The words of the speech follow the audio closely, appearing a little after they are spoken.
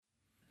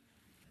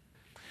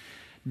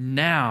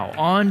Now,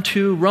 on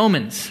to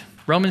Romans.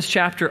 Romans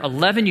chapter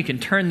 11. You can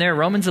turn there,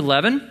 Romans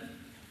 11.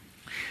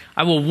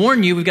 I will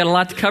warn you, we've got a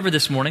lot to cover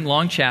this morning,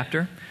 long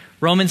chapter.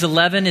 Romans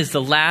 11 is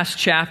the last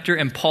chapter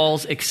in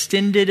Paul's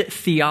extended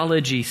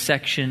theology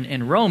section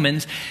in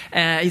Romans.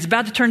 He's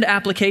about to turn to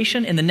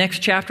application in the next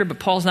chapter, but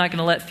Paul's not going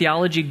to let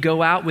theology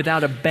go out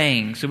without a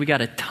bang. So we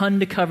got a ton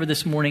to cover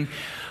this morning.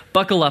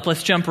 Buckle up.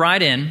 Let's jump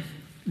right in.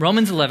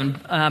 Romans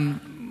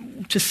 11.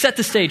 To set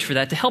the stage for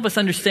that, to help us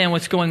understand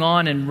what's going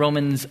on in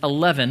Romans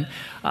 11,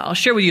 I'll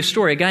share with you a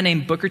story. A guy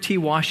named Booker T.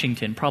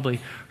 Washington, probably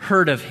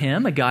heard of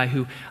him, a guy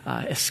who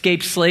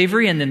escaped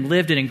slavery and then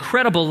lived an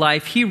incredible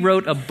life. He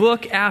wrote a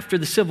book after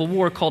the Civil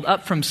War called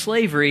Up From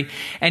Slavery,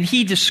 and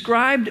he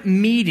described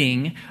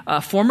meeting a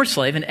former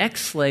slave, an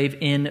ex-slave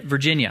in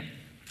Virginia.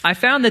 I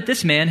found that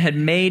this man had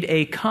made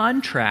a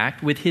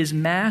contract with his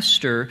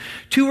master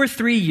 2 or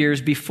 3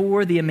 years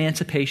before the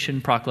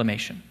Emancipation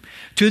Proclamation,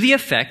 to the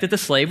effect that the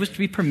slave was to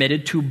be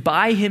permitted to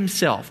buy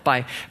himself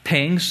by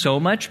paying so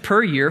much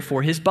per year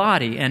for his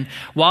body. And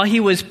while he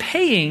was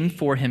paying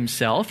for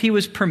himself, he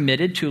was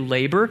permitted to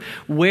labor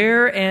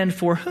where and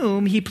for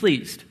whom he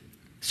pleased.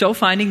 So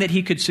finding that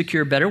he could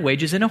secure better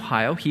wages in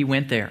Ohio, he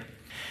went there.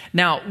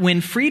 Now,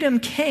 when freedom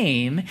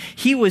came,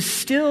 he was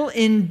still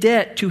in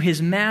debt to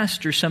his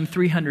master some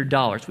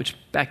 $300, which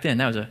back then,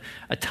 that was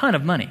a ton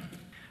of money.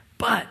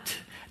 But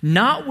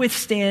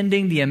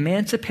notwithstanding the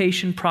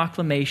Emancipation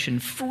Proclamation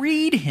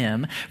freed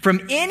him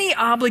from any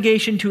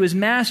obligation to his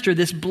master,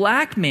 this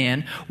black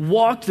man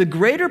walked the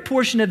greater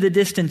portion of the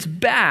distance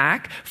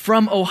back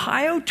from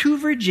Ohio to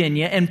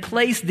Virginia and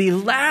placed the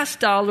last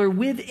dollar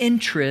with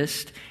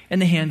interest in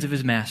the hands of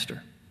his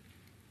master.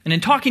 And in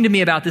talking to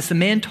me about this, the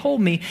man told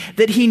me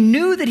that he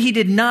knew that he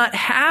did not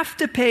have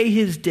to pay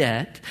his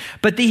debt,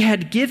 but he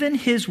had given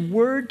his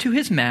word to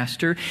his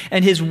master,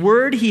 and his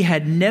word he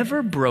had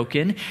never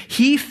broken.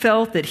 He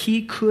felt that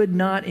he could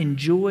not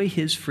enjoy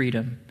his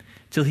freedom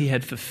till he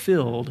had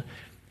fulfilled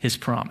his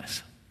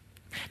promise.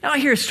 Now I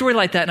hear a story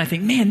like that and I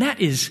think, man, that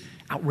is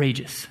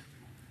outrageous.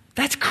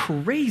 That's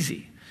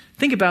crazy.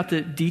 Think about the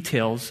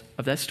details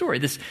of that story.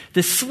 This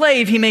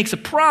slave, he makes a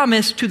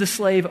promise to the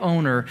slave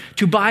owner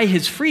to buy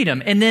his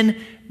freedom, and then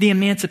the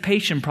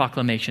Emancipation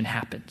Proclamation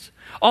happens.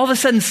 All of a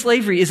sudden,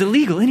 slavery is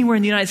illegal anywhere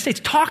in the United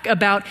States. Talk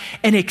about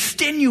an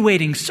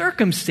extenuating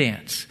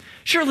circumstance.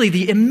 Surely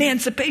the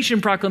Emancipation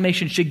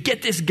Proclamation should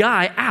get this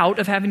guy out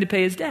of having to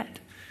pay his debt.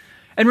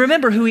 And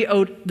remember who he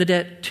owed the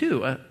debt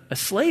to, a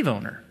slave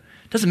owner.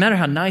 Doesn't matter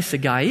how nice a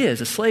guy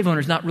is, a slave owner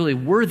is not really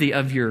worthy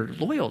of your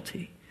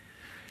loyalty.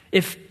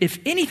 If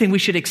anything, we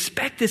should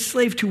expect this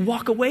slave to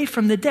walk away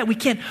from the debt. We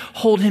can't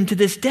hold him to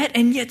this debt,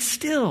 and yet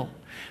still,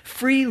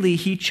 freely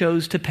he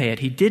chose to pay it.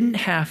 He didn't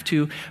have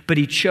to, but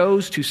he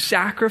chose to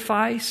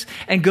sacrifice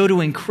and go to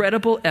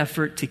incredible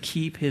effort to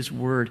keep his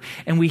word.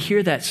 And we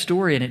hear that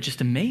story, and it just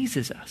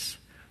amazes us.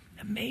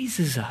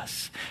 Amazes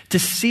us to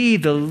see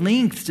the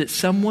lengths that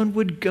someone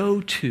would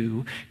go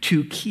to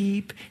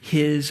keep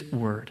his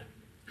word.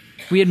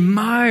 We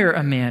admire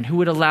a man who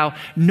would allow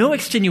no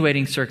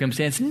extenuating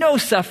circumstance, no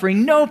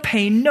suffering, no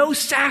pain, no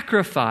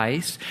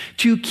sacrifice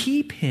to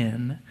keep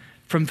him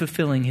from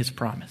fulfilling his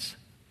promise.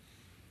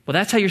 Well,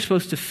 that's how you're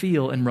supposed to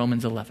feel in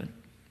Romans 11.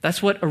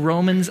 That's what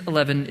Romans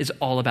 11 is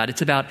all about.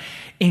 It's about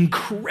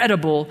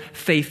incredible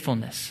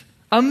faithfulness,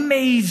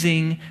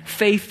 amazing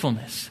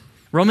faithfulness.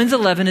 Romans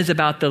 11 is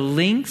about the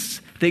lengths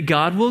that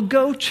God will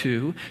go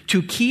to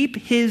keep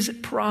his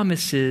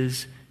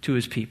promises to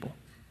his people.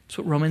 That's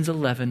what Romans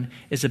 11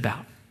 is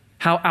about.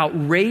 How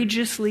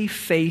outrageously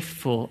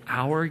faithful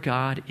our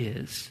God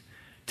is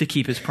to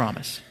keep his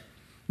promise.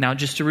 Now,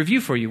 just to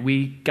review for you,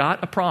 we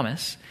got a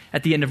promise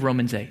at the end of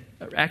Romans 8.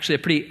 Actually, a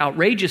pretty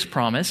outrageous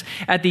promise.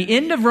 At the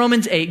end of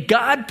Romans 8,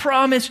 God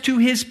promised to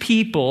his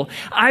people,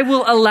 I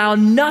will allow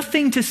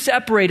nothing to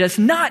separate us,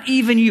 not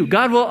even you.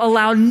 God will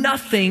allow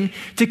nothing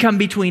to come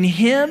between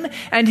him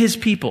and his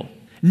people.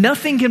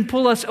 Nothing can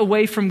pull us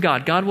away from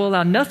God. God will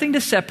allow nothing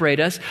to separate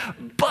us.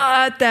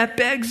 But that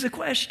begs the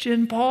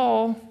question,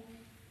 Paul,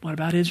 what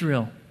about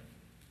Israel?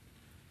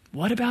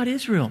 What about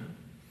Israel?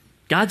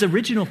 God's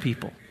original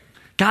people.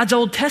 God's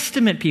Old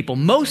Testament people.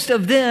 Most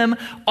of them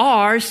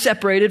are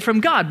separated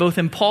from God, both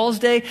in Paul's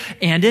day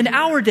and in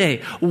our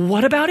day.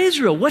 What about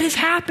Israel? What has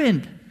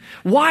happened?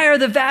 Why are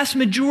the vast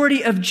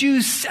majority of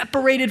Jews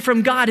separated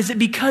from God? Is it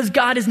because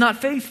God is not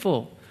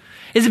faithful?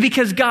 Is it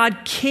because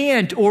God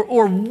can't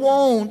or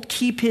won't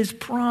keep his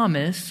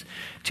promise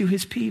to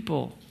his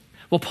people?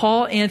 Well,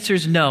 Paul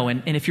answers no.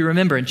 And if you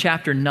remember, in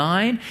chapter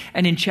 9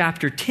 and in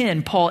chapter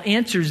 10, Paul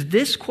answers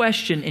this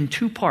question in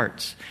two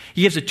parts.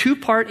 He gives a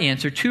two-part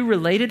answer, two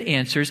related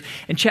answers.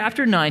 In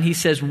chapter 9, he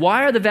says,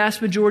 why are the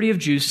vast majority of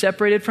Jews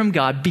separated from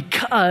God?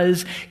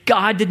 Because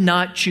God did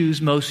not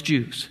choose most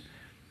Jews.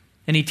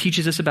 And he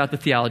teaches us about the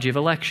theology of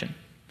election.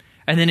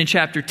 And then in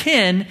chapter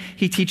 10,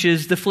 he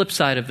teaches the flip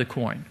side of the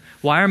coin.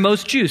 Why are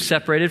most Jews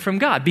separated from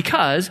God?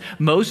 Because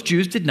most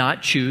Jews did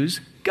not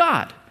choose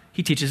God.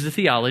 He teaches the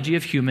theology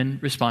of human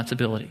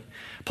responsibility.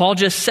 Paul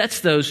just sets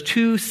those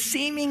two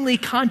seemingly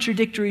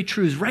contradictory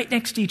truths right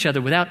next to each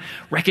other without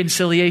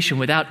reconciliation,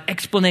 without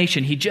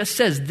explanation. He just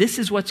says, this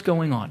is what's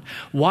going on.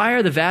 Why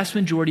are the vast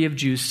majority of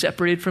Jews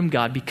separated from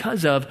God?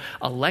 Because of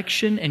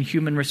election and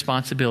human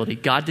responsibility.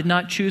 God did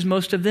not choose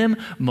most of them.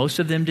 Most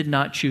of them did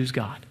not choose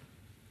God.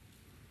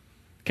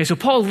 Okay, so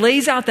Paul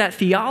lays out that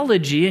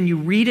theology, and you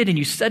read it and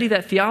you study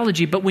that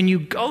theology, but when you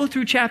go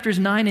through chapters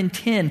 9 and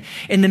 10,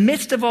 in the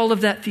midst of all of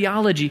that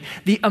theology,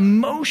 the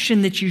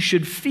emotion that you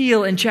should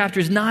feel in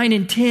chapters 9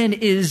 and 10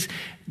 is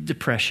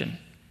depression.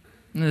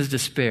 And there's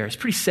despair. It's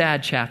pretty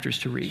sad chapters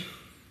to read.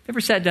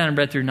 Ever sat down and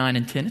read through 9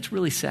 and 10? It's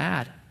really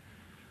sad.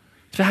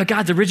 It's about how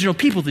God's original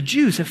people, the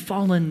Jews, have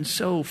fallen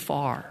so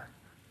far.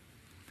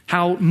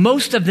 How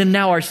most of them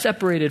now are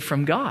separated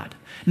from God.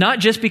 Not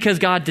just because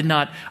God did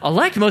not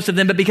elect most of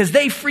them, but because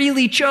they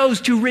freely chose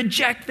to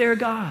reject their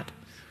God.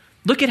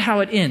 Look at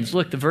how it ends.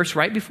 Look, the verse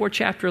right before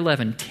chapter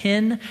 11,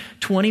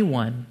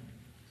 10:21.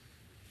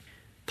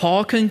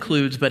 Paul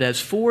concludes, but as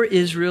for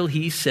Israel,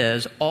 he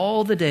says,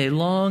 all the day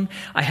long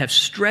I have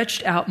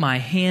stretched out my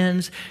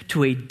hands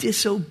to a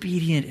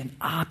disobedient and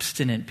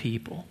obstinate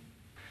people.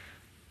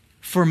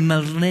 For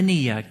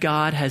millennia,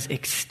 God has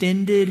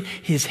extended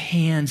his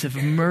hands of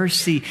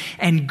mercy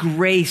and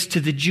grace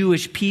to the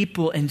Jewish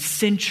people, and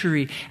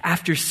century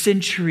after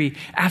century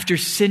after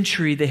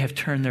century, they have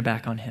turned their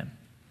back on him.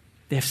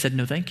 They have said,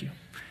 no, thank you.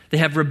 They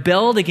have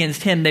rebelled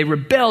against him. They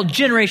rebelled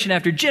generation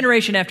after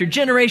generation after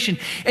generation.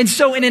 And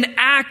so in an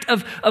act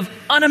of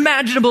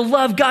unimaginable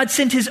love, God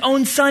sent his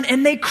own son,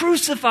 and they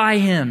crucify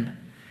him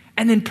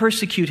and then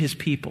persecute his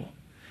people.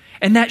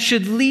 And that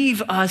should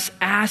leave us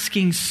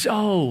asking,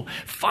 so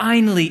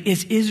finally,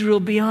 is Israel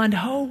beyond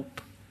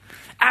hope?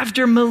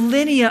 After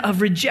millennia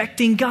of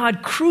rejecting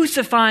God,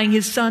 crucifying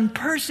his son,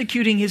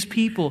 persecuting his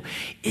people,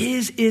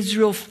 is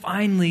Israel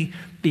finally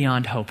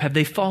beyond hope? Have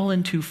they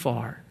fallen too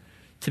far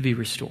to be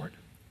restored?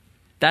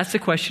 That's the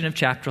question of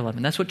chapter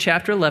 11. That's what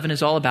chapter 11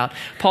 is all about.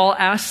 Paul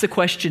asks the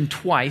question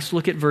twice.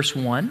 Look at verse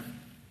 1.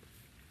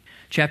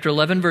 Chapter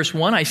 11, verse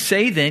 1, I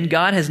say then,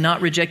 God has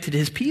not rejected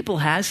his people,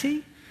 has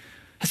he?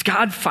 Has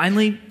God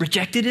finally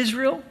rejected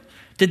Israel?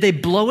 Did they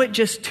blow it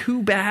just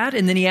too bad?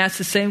 And then he asks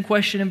the same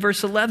question in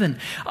verse 11.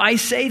 I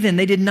say then,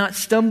 they did not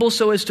stumble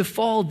so as to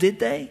fall, did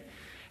they?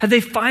 Have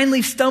they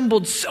finally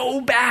stumbled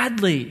so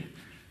badly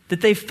that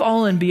they've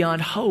fallen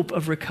beyond hope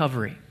of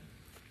recovery?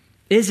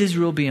 Is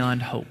Israel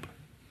beyond hope?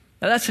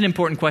 Now that's an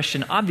important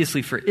question,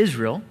 obviously for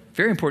Israel,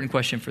 very important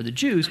question for the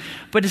Jews,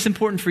 but it's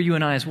important for you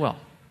and I as well.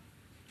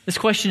 This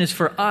question is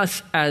for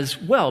us as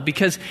well,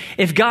 because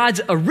if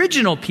God's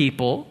original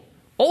people,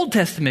 Old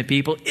Testament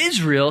people,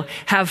 Israel,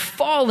 have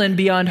fallen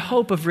beyond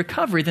hope of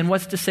recovery, then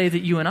what's to say that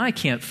you and I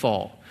can't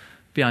fall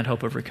beyond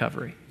hope of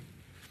recovery?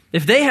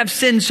 If they have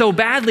sinned so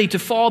badly to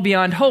fall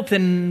beyond hope,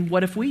 then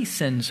what if we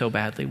sin so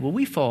badly? Will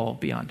we fall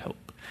beyond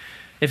hope?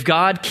 If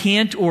God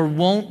can't or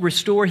won't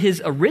restore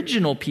his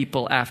original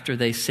people after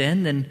they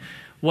sin, then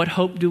what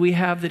hope do we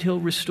have that he'll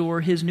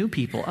restore his new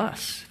people,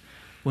 us,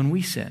 when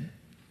we sin?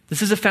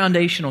 This is a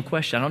foundational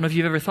question. I don't know if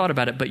you've ever thought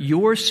about it, but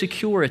your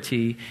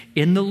security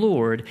in the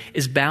Lord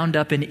is bound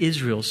up in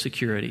Israel's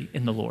security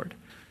in the Lord.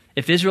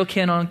 If Israel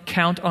can't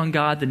count on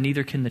God, then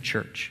neither can the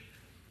church.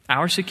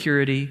 Our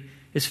security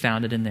is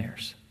founded in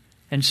theirs.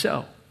 And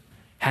so,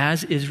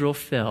 has Israel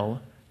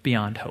fell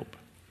beyond hope?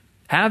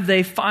 Have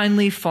they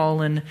finally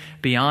fallen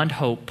beyond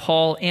hope?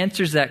 Paul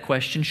answers that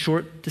question,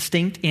 short,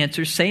 distinct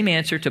answer, same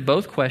answer to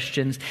both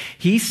questions.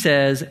 He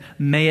says,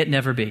 may it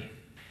never be.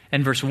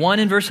 And verse 1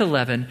 and verse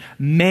 11,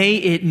 may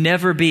it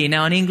never be.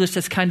 Now in English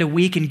that's kind of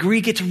weak. In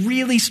Greek it's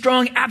really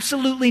strong.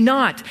 Absolutely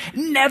not.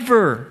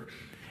 Never.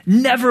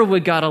 Never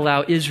would God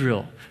allow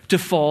Israel to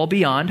fall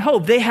beyond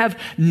hope. They have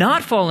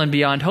not fallen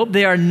beyond hope.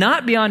 They are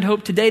not beyond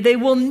hope today. They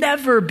will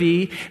never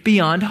be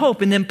beyond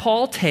hope. And then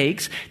Paul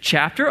takes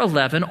chapter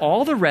 11,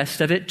 all the rest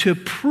of it, to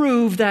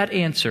prove that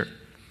answer.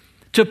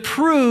 To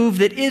prove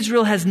that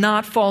Israel has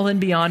not fallen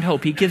beyond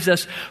hope. He gives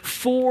us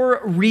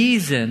 4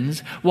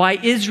 reasons why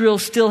Israel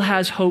still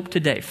has hope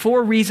today.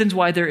 4 reasons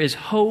why there is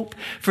hope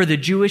for the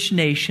Jewish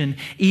nation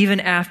even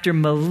after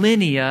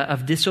millennia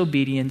of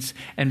disobedience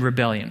and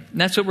rebellion. And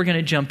that's what we're going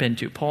to jump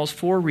into. Paul's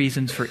 4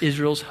 reasons for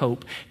Israel's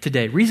hope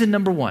today. Reason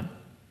number 1.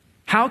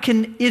 How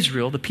can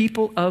Israel, the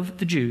people of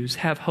the Jews,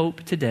 have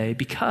hope today?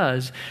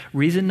 Because,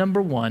 reason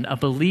number 1, a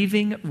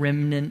believing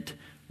remnant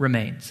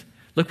remains.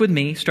 Look with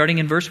me, starting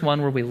in verse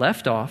 1 where we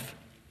left off.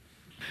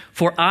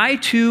 For I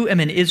too am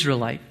an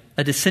Israelite,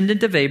 a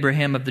descendant of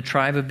Abraham of the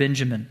tribe of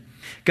Benjamin.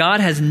 God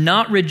has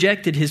not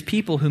rejected his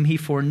people whom he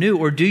foreknew.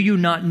 Or do you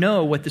not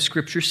know what the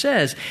scripture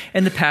says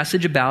in the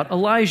passage about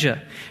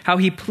Elijah? How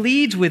he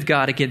pleads with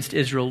God against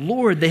Israel.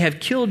 Lord, they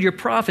have killed your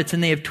prophets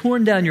and they have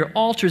torn down your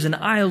altars, and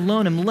I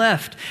alone am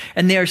left,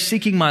 and they are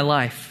seeking my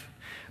life.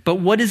 But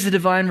what is the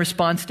divine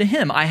response to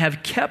him? I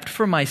have kept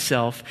for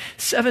myself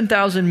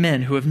 7,000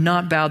 men who have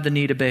not bowed the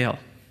knee to Baal.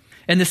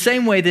 In the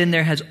same way, then,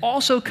 there has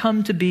also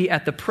come to be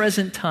at the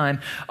present time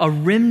a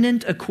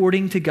remnant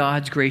according to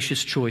God's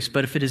gracious choice.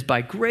 But if it is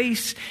by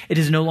grace, it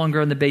is no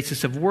longer on the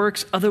basis of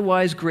works.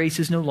 Otherwise, grace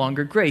is no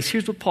longer grace.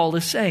 Here's what Paul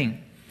is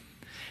saying.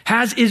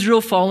 Has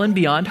Israel fallen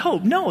beyond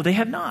hope? No, they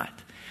have not.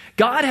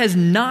 God has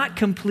not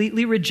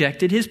completely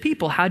rejected his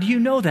people. How do you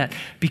know that?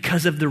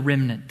 Because of the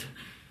remnant.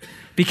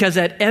 Because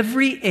at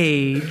every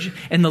age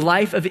in the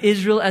life of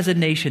Israel as a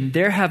nation,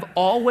 there have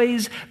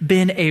always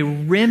been a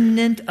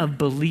remnant of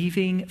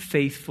believing,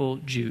 faithful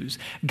Jews.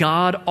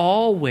 God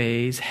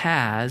always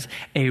has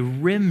a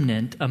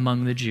remnant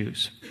among the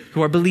Jews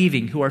who are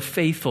believing, who are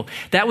faithful.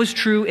 That was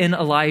true in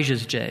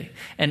Elijah's day.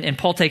 And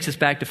Paul takes us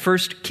back to 1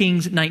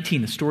 Kings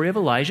 19, the story of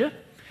Elijah.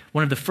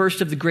 One of the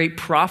first of the great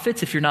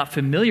prophets. If you're not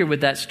familiar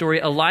with that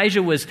story,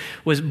 Elijah was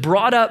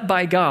brought up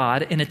by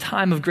God in a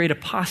time of great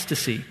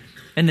apostasy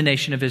in the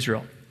nation of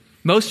Israel.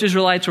 Most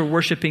Israelites were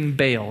worshiping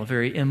Baal, a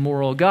very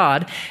immoral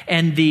god,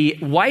 and the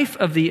wife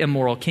of the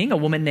immoral king, a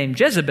woman named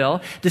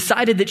Jezebel,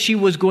 decided that she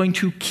was going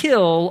to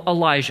kill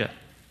Elijah.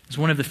 He's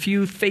one of the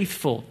few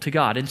faithful to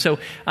God. And so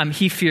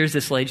he fears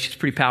this lady. She's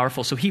pretty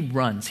powerful. So he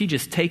runs. He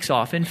just takes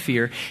off in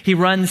fear. He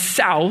runs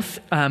south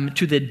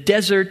to the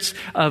deserts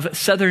of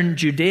southern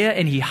Judea,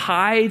 and he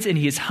hides, and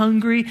he is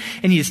hungry,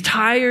 and he is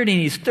tired, and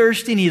he is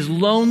thirsty, and he is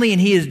lonely,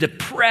 and he is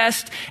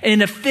depressed. And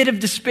in a fit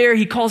of despair,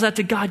 he calls out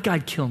to God,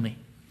 God, kill me.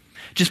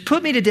 Just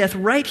put me to death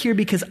right here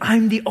because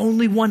I'm the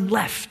only one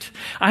left.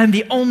 I'm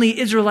the only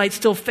Israelite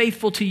still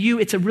faithful to you.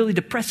 It's a really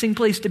depressing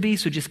place to be,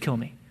 so just kill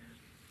me.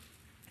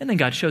 And then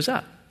God shows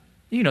up.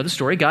 You know the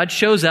story. God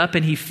shows up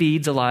and he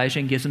feeds Elijah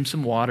and gives him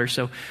some water.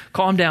 So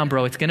calm down,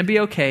 bro. It's going to be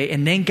okay.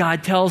 And then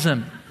God tells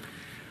him,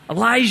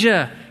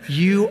 Elijah,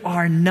 you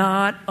are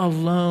not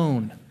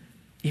alone.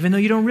 Even though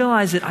you don't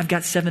realize it, I've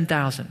got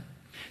 7,000.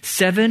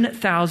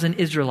 7,000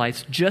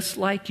 Israelites just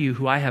like you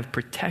who I have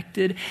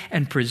protected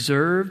and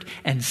preserved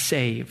and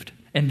saved.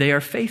 And they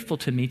are faithful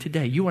to me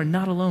today. You are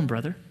not alone,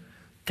 brother.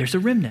 There's a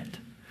remnant.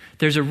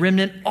 There's a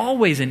remnant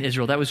always in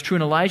Israel. That was true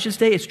in Elijah's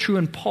day. It's true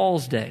in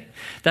Paul's day.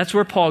 That's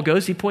where Paul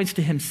goes. He points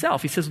to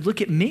himself. He says, look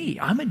at me.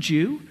 I'm a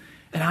Jew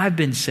and I've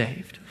been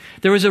saved.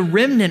 There was a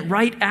remnant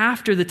right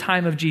after the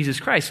time of Jesus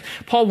Christ.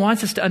 Paul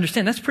wants us to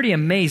understand that's pretty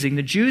amazing.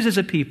 The Jews as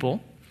a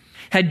people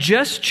had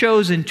just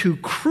chosen to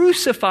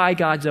crucify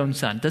God's own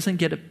son. Doesn't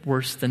get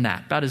worse than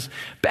that. About as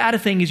bad a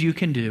thing as you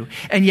can do.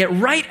 And yet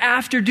right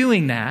after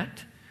doing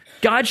that,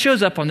 God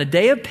shows up on the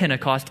day of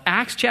Pentecost,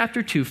 Acts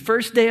chapter 2,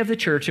 first day of the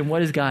church, and what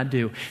does God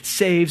do?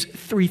 Saves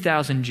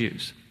 3,000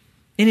 Jews.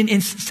 In an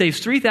instant, saves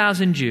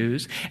 3,000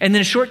 Jews, and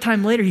then a short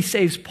time later, he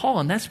saves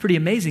Paul, and that's pretty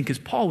amazing because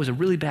Paul was a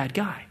really bad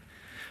guy.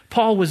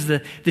 Paul was the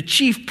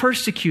chief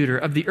persecutor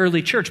of the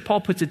early church.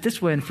 Paul puts it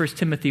this way in 1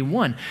 Timothy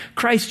 1.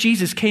 Christ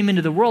Jesus came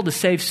into the world to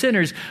save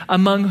sinners,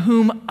 among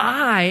whom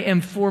I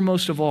am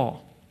foremost of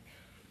all.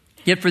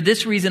 Yet for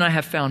this reason I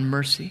have found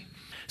mercy,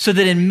 so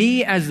that in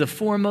me as the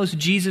foremost,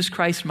 Jesus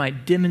Christ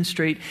might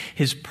demonstrate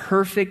his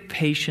perfect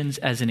patience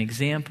as an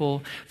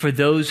example for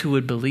those who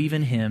would believe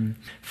in him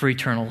for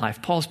eternal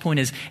life. Paul's point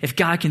is, if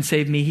God can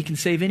save me, he can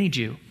save any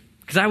Jew,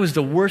 because I was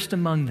the worst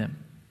among them.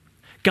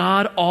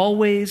 God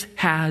always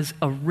has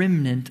a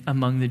remnant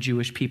among the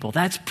Jewish people.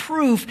 That's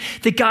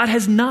proof that God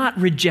has not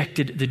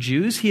rejected the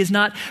Jews. He has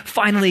not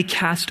finally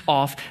cast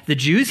off the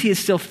Jews. He is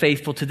still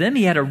faithful to them.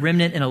 He had a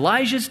remnant in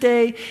Elijah's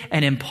day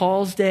and in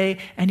Paul's day,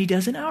 and he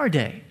does in our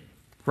day.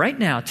 Right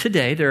now,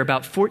 today, there are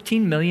about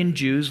 14 million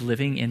Jews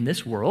living in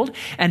this world.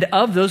 And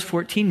of those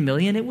 14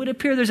 million, it would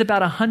appear there's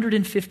about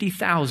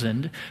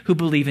 150,000 who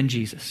believe in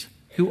Jesus,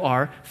 who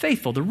are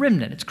faithful, the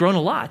remnant. It's grown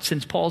a lot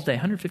since Paul's day,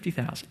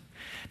 150,000.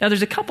 Now,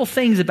 there's a couple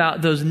things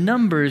about those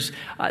numbers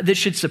that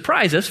should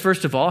surprise us.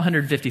 First of all,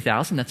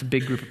 150,000, that's a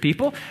big group of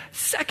people.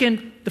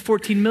 Second, the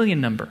 14 million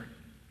number.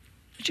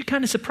 It should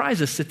kind of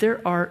surprise us that there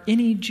are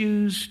any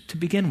Jews to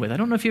begin with. I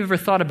don't know if you've ever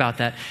thought about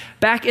that.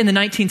 Back in the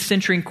 19th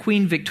century,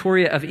 Queen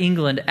Victoria of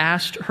England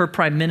asked her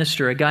prime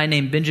minister, a guy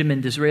named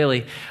Benjamin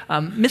Disraeli,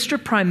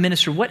 Mr. Prime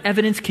Minister, what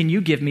evidence can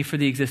you give me for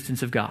the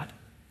existence of God?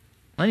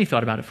 And he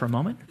thought about it for a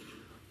moment.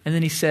 And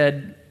then he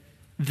said,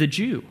 the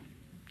Jew,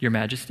 Your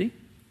Majesty,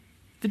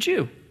 the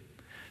Jew.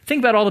 Think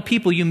about all the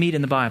people you meet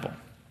in the Bible.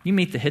 You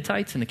meet the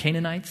Hittites and the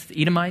Canaanites,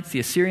 the Edomites, the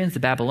Assyrians,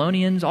 the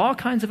Babylonians, all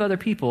kinds of other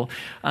people.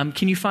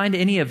 Can you find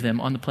any of them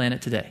on the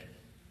planet today?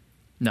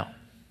 No.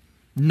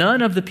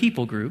 None of the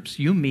people groups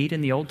you meet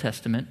in the Old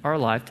Testament are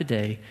alive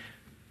today,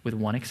 with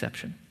one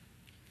exception.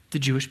 The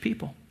Jewish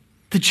people.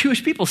 The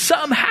Jewish people.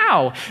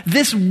 Somehow,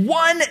 this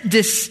one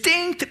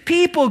distinct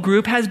people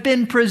group has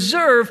been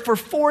preserved for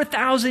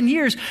 4,000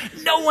 years.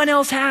 No one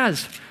else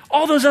has.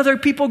 All those other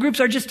people groups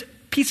are just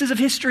pieces of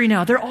history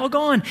now. They're all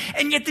gone.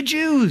 And yet the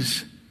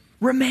Jews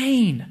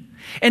remain.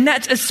 And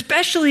that's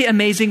especially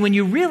amazing when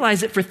you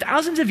realize that for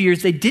thousands of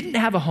years they didn't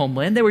have a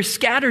homeland. They were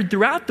scattered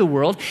throughout the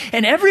world,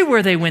 and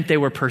everywhere they went they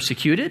were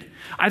persecuted,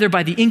 either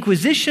by the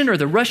Inquisition or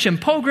the Russian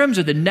pogroms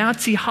or the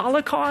Nazi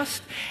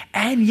Holocaust,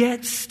 and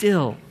yet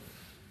still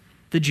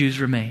the Jews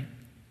remain.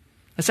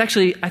 That's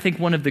actually, I think,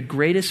 one of the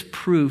greatest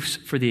proofs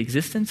for the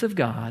existence of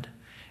God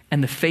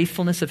and the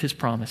faithfulness of his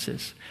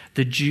promises.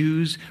 The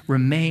Jews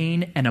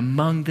remain, and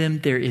among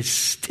them there is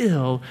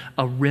still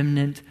a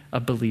remnant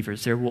of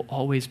believers. There will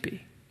always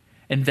be.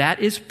 And that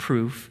is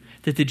proof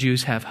that the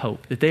Jews have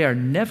hope, that they are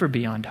never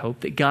beyond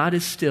hope, that God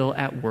is still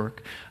at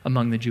work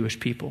among the Jewish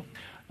people.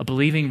 a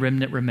believing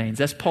remnant remains.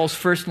 That's Paul's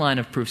first line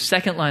of proof.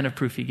 Second line of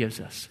proof he gives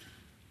us.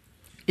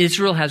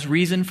 Israel has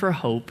reason for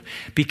hope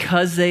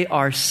because they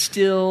are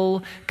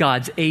still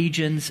God's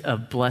agents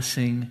of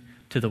blessing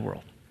to the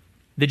world.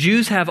 The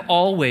Jews have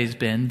always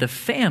been the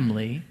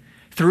family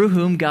through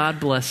whom God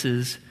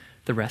blesses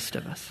the rest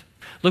of us.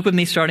 Look with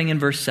me starting in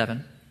verse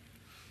 7.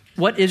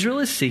 What Israel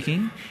is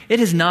seeking, it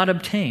has not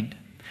obtained.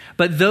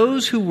 But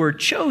those who were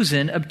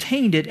chosen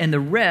obtained it, and the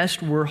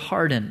rest were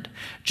hardened.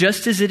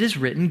 Just as it is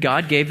written,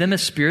 God gave them a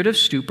spirit of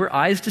stupor,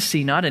 eyes to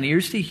see not, and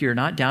ears to hear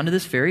not, down to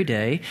this very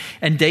day.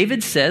 And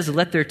David says,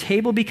 let their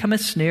table become a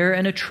snare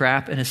and a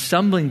trap and a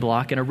stumbling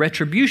block and a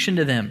retribution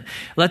to them.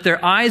 Let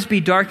their eyes be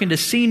darkened to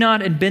see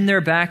not and bend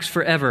their backs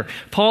forever.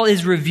 Paul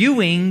is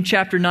reviewing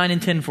chapter 9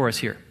 and 10 for us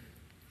here.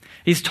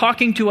 He's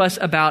talking to us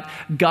about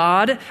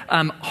God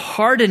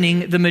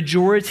hardening the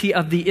majority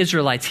of the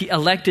Israelites. He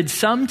elected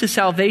some to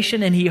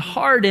salvation and he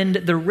hardened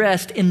the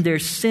rest in their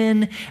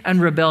sin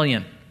and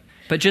rebellion.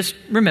 But just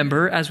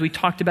remember, as we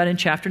talked about in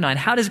chapter 9,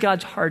 how does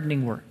God's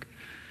hardening work?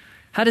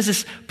 How does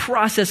this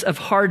process of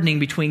hardening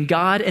between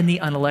God and the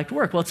unelect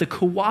work? Well, it's a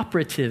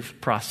cooperative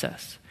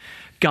process.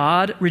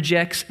 God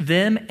rejects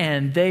them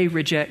and they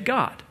reject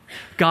God.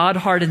 God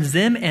hardens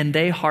them and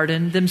they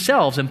harden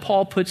themselves. And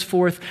Paul puts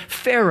forth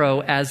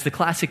Pharaoh as the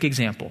classic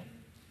example.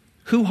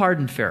 Who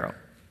hardened Pharaoh?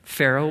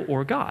 Pharaoh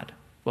or God?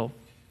 Well,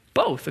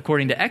 both,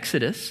 according to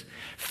Exodus.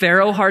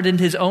 Pharaoh hardened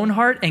his own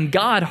heart and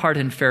God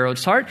hardened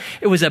Pharaoh's heart.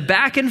 It was a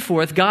back and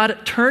forth, God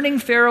turning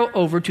Pharaoh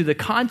over to the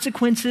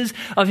consequences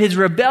of his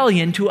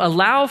rebellion to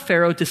allow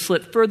Pharaoh to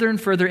slip further and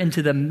further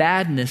into the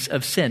madness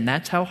of sin.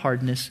 That's how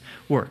hardness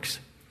works.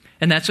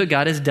 And that's what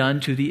God has done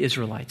to the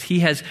Israelites. He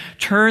has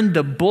turned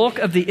the bulk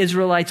of the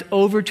Israelites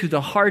over to the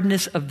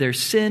hardness of their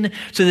sin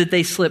so that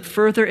they slip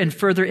further and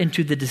further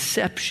into the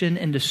deception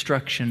and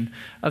destruction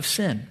of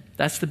sin.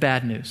 That's the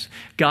bad news.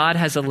 God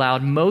has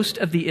allowed most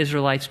of the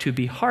Israelites to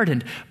be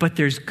hardened, but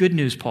there's good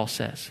news, Paul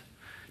says.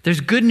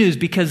 There's good news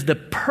because the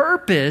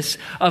purpose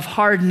of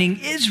hardening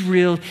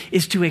Israel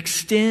is to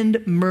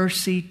extend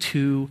mercy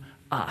to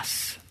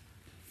us.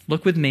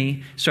 Look with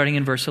me, starting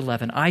in verse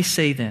 11. I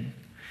say then,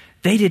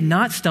 they did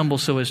not stumble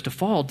so as to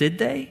fall, did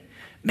they?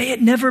 May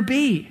it never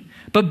be.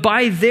 But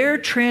by their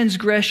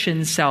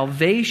transgression,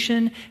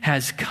 salvation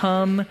has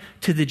come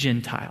to the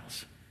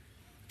Gentiles.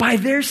 By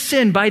their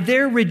sin, by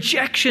their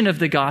rejection of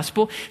the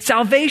gospel,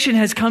 salvation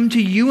has come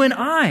to you and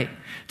I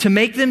to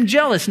make them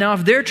jealous. Now,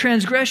 if their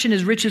transgression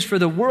is riches for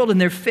the world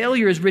and their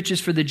failure is riches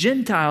for the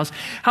Gentiles,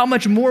 how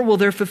much more will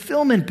their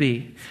fulfillment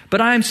be? But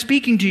I am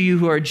speaking to you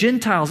who are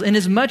Gentiles,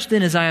 inasmuch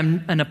then as I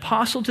am an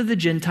apostle to the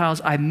Gentiles,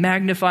 I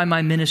magnify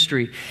my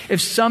ministry,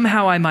 if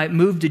somehow I might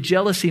move to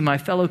jealousy my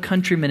fellow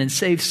countrymen and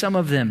save some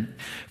of them.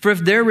 For if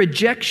their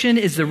rejection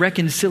is the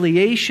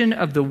reconciliation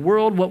of the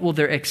world, what will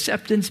their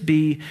acceptance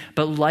be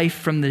but life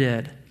from the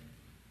dead?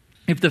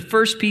 If the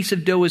first piece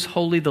of dough is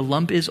holy, the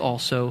lump is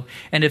also.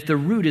 And if the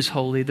root is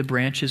holy, the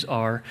branches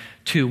are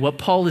too. What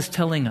Paul is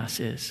telling us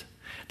is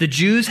the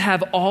Jews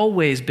have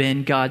always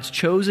been God's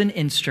chosen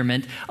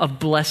instrument of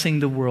blessing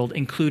the world,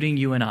 including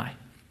you and I.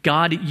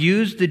 God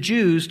used the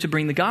Jews to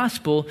bring the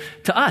gospel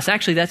to us.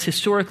 Actually, that's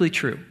historically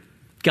true.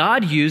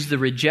 God used the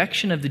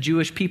rejection of the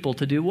Jewish people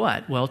to do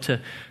what? Well,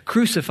 to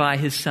crucify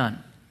his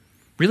son.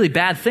 Really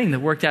bad thing that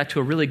worked out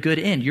to a really good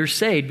end. You're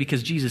saved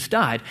because Jesus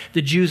died.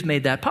 The Jews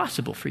made that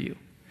possible for you.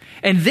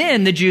 And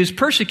then the Jews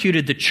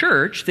persecuted the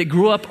church that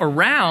grew up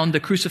around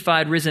the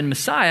crucified, risen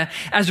Messiah.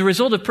 As a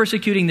result of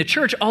persecuting the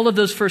church, all of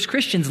those first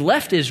Christians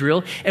left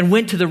Israel and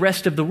went to the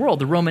rest of the world,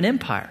 the Roman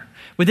Empire.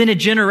 Within a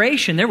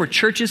generation, there were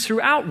churches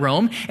throughout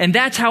Rome, and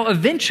that's how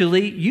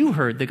eventually you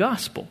heard the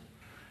gospel.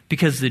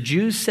 Because the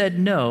Jews said,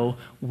 no,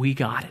 we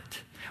got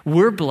it.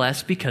 We're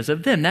blessed because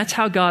of them. That's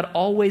how God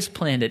always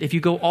planned it. If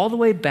you go all the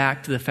way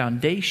back to the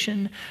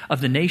foundation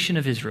of the nation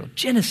of Israel,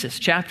 Genesis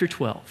chapter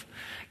 12,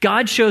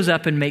 God shows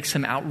up and makes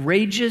some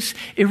outrageous,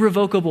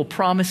 irrevocable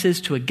promises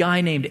to a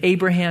guy named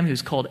Abraham,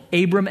 who's called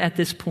Abram at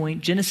this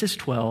point, Genesis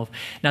 12.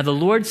 Now the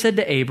Lord said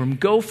to Abram,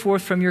 go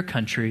forth from your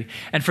country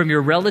and from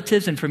your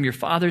relatives and from your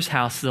father's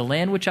house to the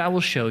land which I will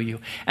show you.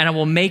 And I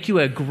will make you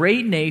a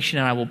great nation,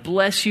 and I will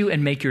bless you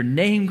and make your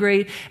name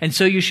great. And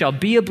so you shall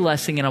be a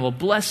blessing, and I will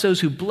bless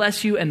those who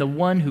bless you, and the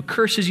one who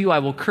curses you I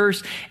will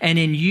curse. And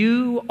in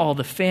you all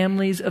the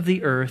families of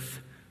the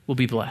earth will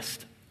be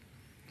blessed.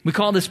 We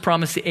call this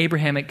promise the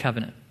Abrahamic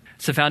covenant.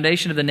 It's the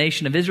foundation of the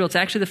nation of Israel. It's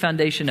actually the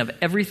foundation of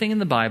everything in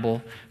the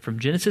Bible from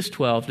Genesis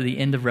 12 to the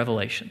end of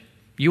Revelation.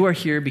 You are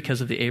here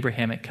because of the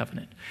Abrahamic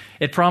covenant.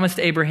 It promised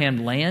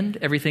Abraham land,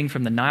 everything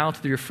from the Nile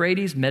to the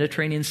Euphrates,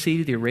 Mediterranean Sea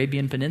to the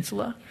Arabian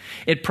Peninsula.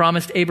 It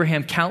promised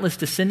Abraham countless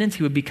descendants.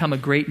 He would become a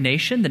great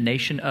nation, the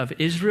nation of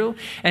Israel.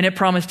 And it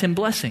promised him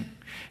blessing.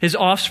 His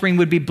offspring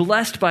would be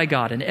blessed by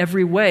God in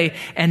every way.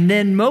 And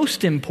then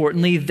most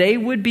importantly, they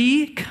would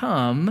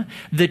become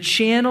the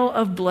channel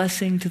of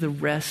blessing to the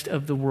rest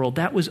of the world.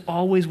 That was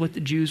always what the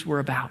Jews were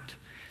about.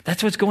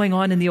 That's what's going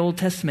on in the Old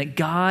Testament.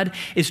 God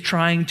is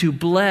trying to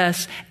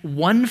bless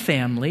one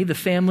family, the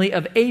family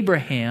of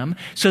Abraham,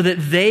 so that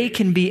they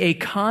can be a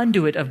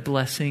conduit of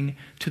blessing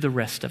to the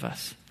rest of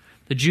us.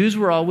 The Jews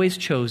were always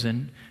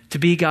chosen to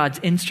be God's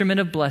instrument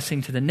of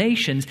blessing to the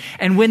nations.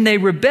 And when they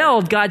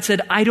rebelled, God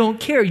said, I don't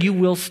care, you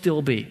will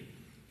still be.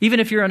 Even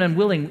if you're an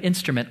unwilling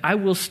instrument, I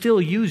will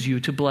still use you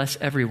to bless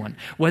everyone.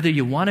 Whether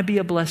you want to be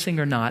a blessing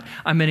or not,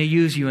 I'm going to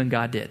use you, and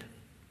God did.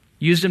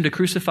 Used him to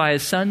crucify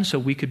his son so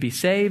we could be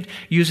saved.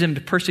 Used him to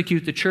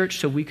persecute the church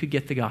so we could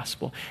get the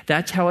gospel.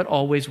 That's how it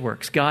always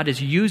works. God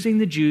is using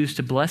the Jews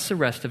to bless the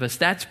rest of us.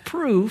 That's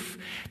proof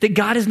that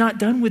God is not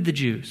done with the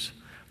Jews.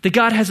 That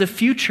God has a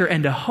future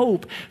and a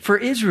hope for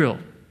Israel.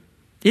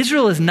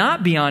 Israel is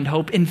not beyond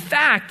hope. In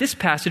fact, this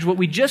passage, what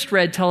we just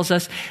read, tells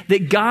us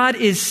that God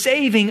is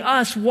saving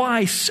us.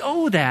 Why?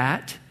 So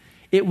that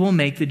it will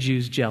make the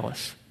Jews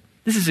jealous.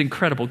 This is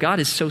incredible. God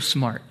is so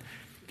smart.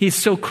 He is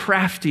so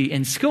crafty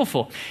and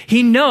skillful.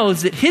 He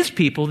knows that his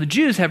people, the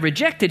Jews, have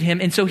rejected him,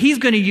 and so he's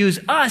going to use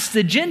us,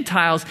 the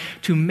Gentiles,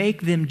 to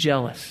make them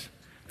jealous,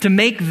 to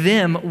make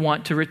them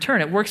want to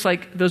return. It works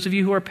like those of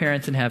you who are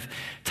parents and have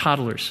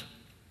toddlers.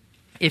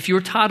 If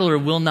your toddler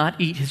will not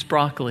eat his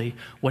broccoli,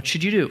 what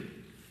should you do?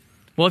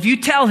 Well, if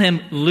you tell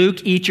him, Luke,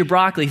 eat your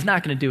broccoli, he's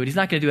not going to do it. He's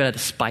not going to do it out of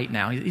spite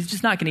now. He's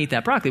just not going to eat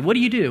that broccoli. What do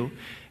you do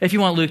if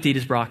you want Luke to eat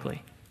his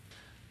broccoli?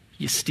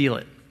 You steal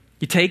it.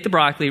 You take the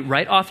broccoli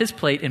right off his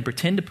plate and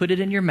pretend to put it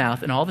in your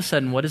mouth, and all of a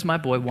sudden, what does my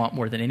boy want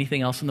more than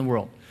anything else in the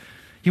world?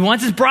 He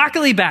wants his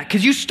broccoli back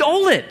because you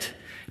stole it.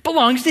 It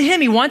belongs to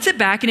him. He wants it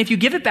back, and if you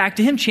give it back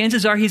to him,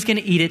 chances are he's going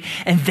to eat it,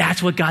 and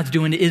that's what God's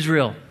doing to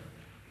Israel.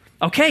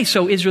 Okay,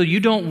 so Israel, you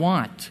don't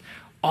want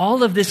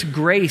all of this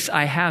grace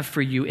I have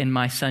for you in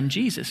my son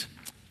Jesus.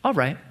 All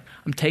right,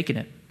 I'm taking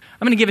it.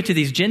 I'm going to give it to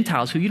these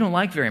Gentiles who you don't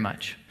like very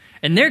much.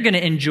 And they're going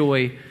to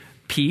enjoy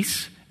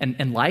peace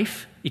and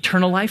life,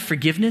 eternal life,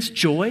 forgiveness,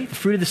 joy, the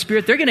fruit of the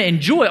Spirit. They're going to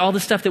enjoy all the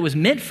stuff that was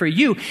meant for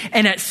you.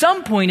 And at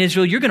some point,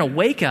 Israel, you're going to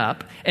wake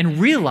up and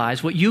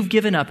realize what you've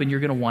given up, and you're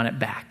going to want it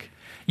back.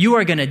 You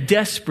are going to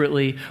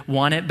desperately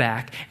want it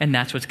back, and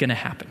that's what's going to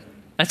happen.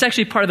 That's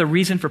actually part of the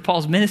reason for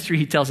Paul's ministry,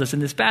 he tells us in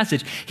this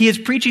passage. He is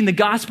preaching the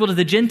gospel to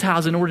the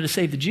Gentiles in order to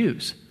save the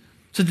Jews,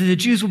 so that the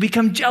Jews will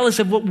become jealous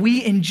of what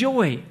we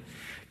enjoy.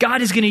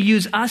 God is going to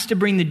use us to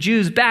bring the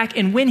Jews back,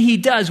 and when he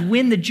does,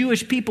 when the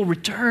Jewish people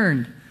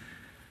return,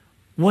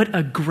 what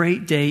a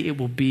great day it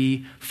will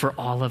be for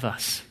all of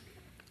us.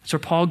 So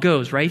Paul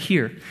goes right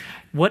here.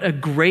 What a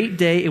great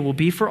day it will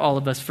be for all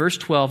of us. Verse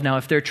 12, now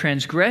if their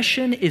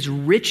transgression is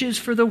riches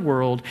for the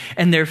world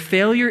and their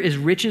failure is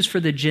riches for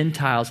the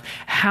Gentiles,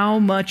 how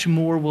much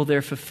more will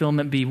their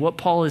fulfillment be? What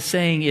Paul is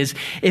saying is,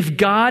 if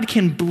God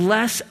can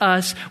bless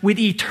us with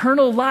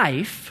eternal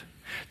life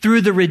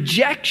through the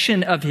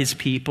rejection of his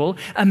people,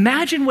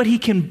 imagine what he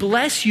can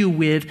bless you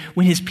with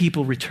when his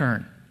people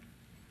return.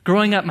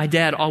 Growing up, my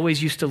dad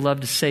always used to love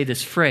to say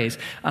this phrase,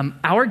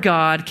 our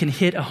God can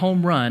hit a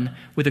home run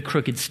with a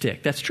crooked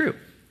stick. That's true.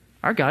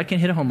 Our God can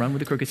hit a home run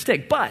with a crooked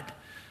stick. But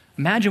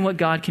imagine what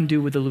God can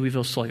do with the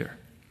Louisville Slugger.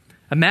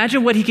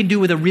 Imagine what he can do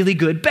with a really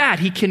good bat.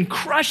 He can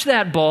crush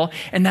that ball,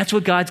 and that's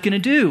what God's going to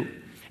do.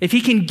 If he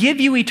can give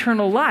you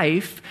eternal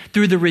life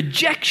through the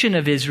rejection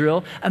of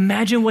Israel,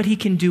 imagine what he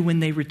can do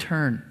when they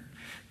return.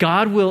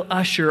 God will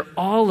usher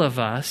all of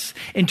us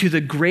into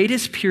the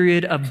greatest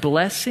period of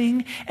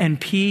blessing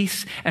and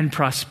peace and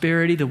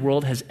prosperity the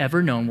world has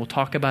ever known. We'll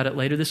talk about it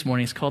later this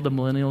morning. It's called the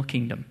Millennial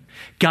Kingdom.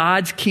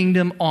 God's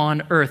kingdom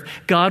on earth.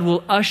 God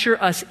will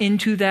usher us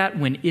into that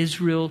when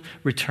Israel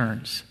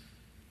returns.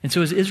 And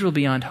so is Israel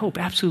beyond hope?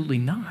 Absolutely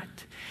not.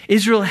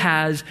 Israel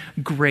has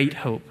great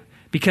hope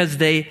because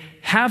they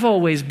have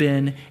always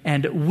been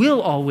and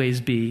will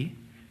always be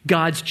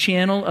God's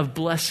channel of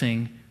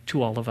blessing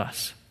to all of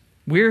us.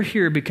 We're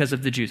here because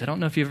of the Jews. I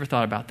don't know if you ever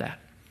thought about that.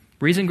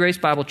 The reason Grace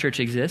Bible Church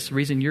exists, the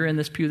reason you're in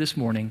this pew this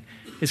morning,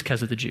 is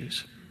because of the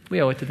Jews.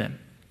 We owe it to them.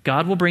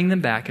 God will bring them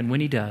back, and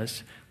when he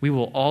does, we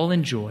will all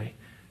enjoy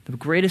the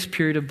greatest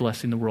period of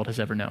blessing the world has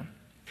ever known.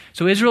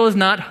 So Israel is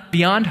not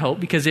beyond hope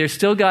because they're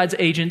still God's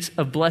agents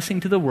of blessing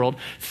to the world.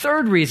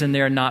 Third reason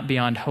they are not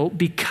beyond hope,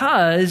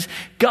 because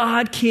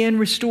God can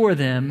restore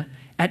them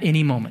at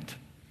any moment.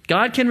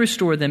 God can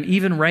restore them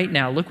even right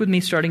now. Look with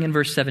me starting in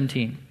verse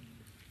 17.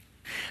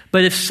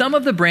 But if some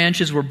of the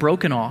branches were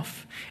broken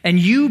off, and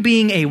you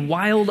being a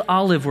wild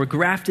olive were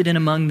grafted in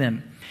among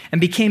them, and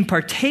became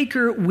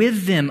partaker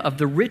with them of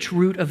the rich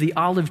root of the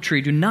olive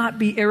tree, do not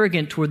be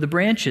arrogant toward the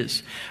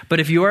branches. But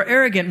if you are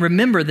arrogant,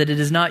 remember that it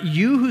is not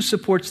you who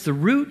supports the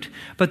root,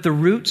 but the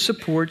root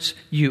supports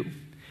you.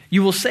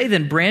 You will say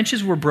then,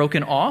 branches were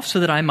broken off so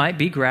that I might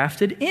be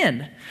grafted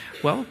in.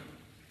 Well,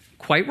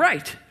 quite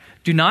right.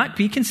 Do not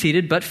be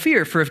conceited, but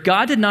fear. For if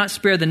God did not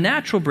spare the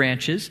natural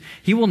branches,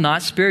 he will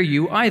not spare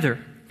you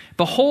either.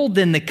 Behold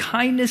then the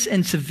kindness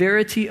and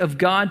severity of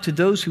God to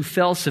those who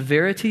fell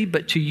severity,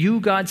 but to you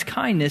God's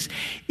kindness,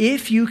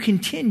 if you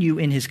continue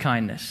in his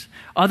kindness.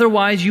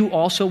 Otherwise you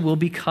also will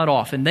be cut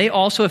off. And they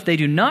also, if they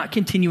do not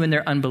continue in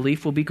their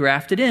unbelief, will be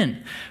grafted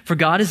in. For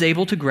God is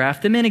able to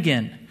graft them in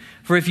again.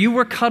 For if you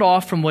were cut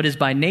off from what is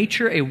by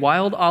nature a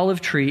wild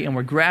olive tree and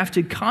were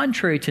grafted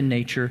contrary to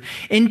nature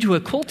into a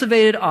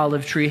cultivated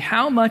olive tree,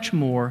 how much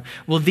more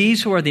will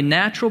these who are the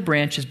natural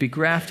branches be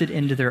grafted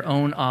into their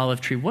own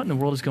olive tree? What in the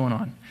world is going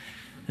on?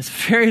 It's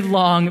a very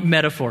long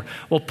metaphor.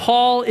 Well,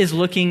 Paul is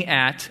looking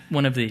at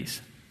one of these.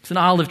 It's an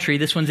olive tree.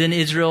 This one's in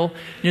Israel,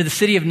 near the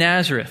city of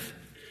Nazareth.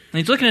 And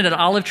he's looking at an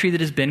olive tree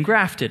that has been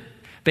grafted.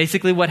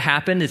 Basically what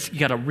happened is you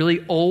got a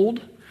really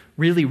old,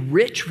 really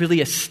rich,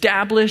 really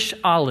established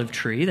olive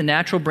tree. The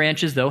natural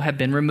branches, though, have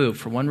been removed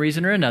for one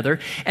reason or another,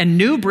 and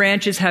new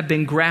branches have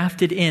been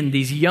grafted in.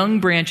 These young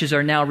branches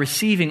are now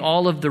receiving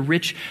all of the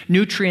rich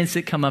nutrients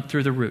that come up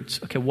through the roots.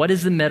 Okay, what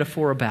is the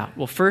metaphor about?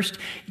 Well, first,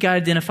 you got to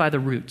identify the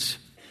roots.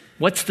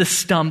 What's the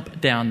stump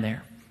down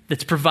there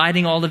that's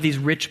providing all of these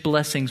rich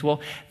blessings?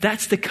 Well,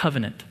 that's the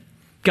covenant.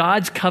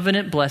 God's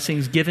covenant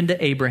blessings given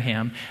to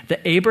Abraham, the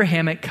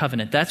Abrahamic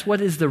covenant. That's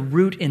what is the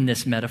root in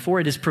this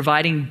metaphor. It is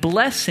providing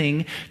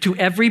blessing to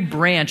every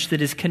branch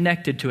that is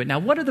connected to it. Now,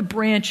 what are the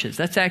branches?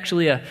 That's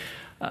actually a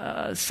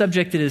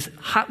subject that is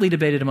hotly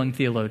debated among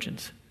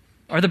theologians.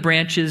 Are the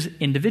branches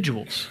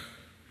individuals?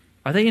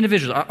 Are they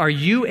individuals? Are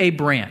you a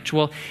branch?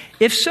 Well,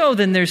 if so,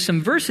 then there's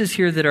some verses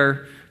here that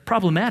are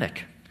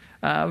problematic.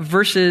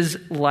 Verses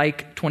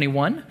like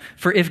 21,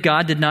 for if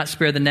God did not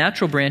spare the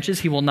natural branches,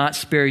 he will not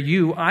spare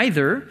you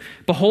either.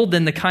 Behold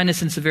then the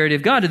kindness and severity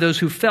of God to those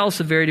who fell,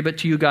 severity, but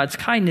to you God's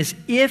kindness,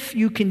 if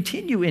you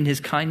continue in his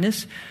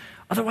kindness,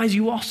 otherwise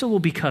you also will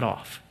be cut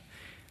off.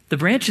 The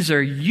branches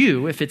are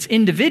you. If it's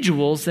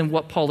individuals, then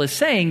what Paul is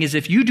saying is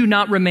if you do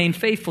not remain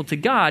faithful to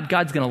God,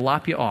 God's going to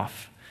lop you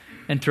off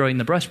and throw you in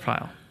the brush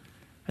pile.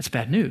 That's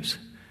bad news.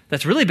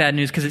 That's really bad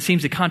news because it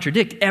seems to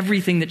contradict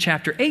everything that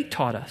chapter 8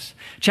 taught us.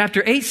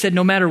 Chapter 8 said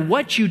no matter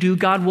what you do,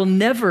 God will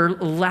never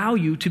allow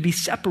you to be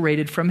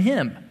separated from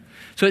him.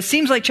 So it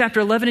seems like chapter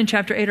 11 and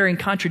chapter 8 are in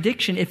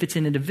contradiction if it's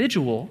an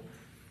individual.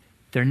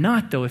 They're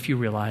not, though, if you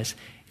realize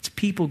it's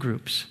people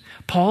groups.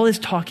 Paul is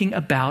talking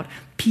about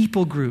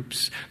people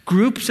groups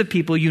of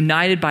people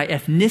united by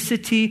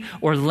ethnicity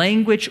or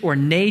language or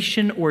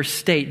nation or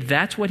state.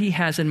 That's what he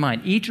has in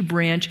mind. Each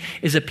branch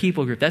is a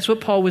people group. That's what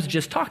Paul was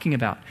just talking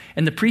about.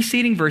 In the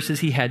preceding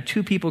verses, he had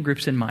two people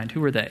groups in mind. Who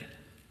were they?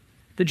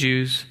 The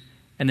Jews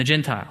and the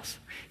Gentiles.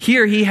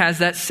 Here he has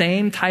that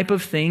same type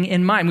of thing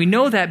in mind. We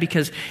know that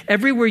because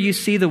everywhere you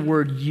see the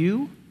word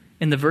you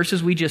in the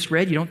verses we just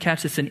read, you don't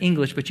catch this in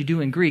English, but you do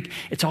in Greek,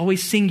 it's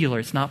always singular,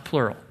 it's not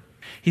plural.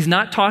 He's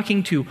not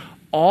talking to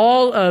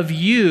all of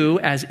you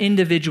as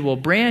individual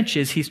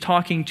branches. He's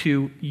talking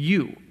to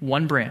you,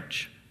 one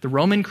branch. The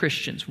Roman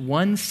Christians,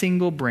 one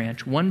single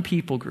branch, one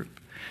people group.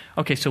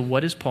 Okay, so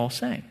what is Paul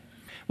saying?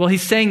 Well,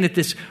 he's saying that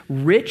this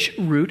rich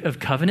root of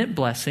covenant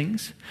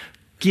blessings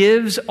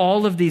gives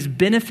all of these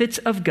benefits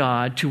of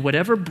God to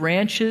whatever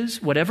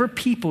branches, whatever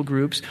people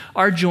groups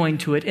are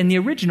joined to it. And the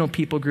original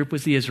people group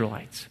was the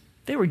Israelites.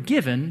 They were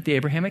given the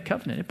Abrahamic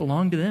covenant. It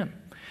belonged to them.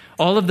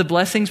 All of the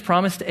blessings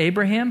promised to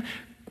Abraham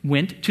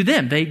went to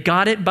them. They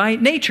got it by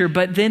nature,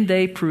 but then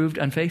they proved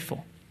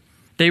unfaithful.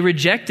 They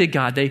rejected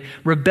God. They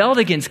rebelled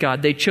against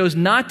God. They chose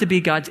not to be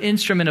God's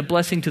instrument of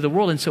blessing to the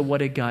world. And so what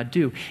did God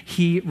do?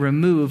 He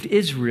removed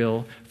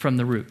Israel from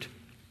the root.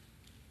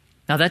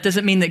 Now, that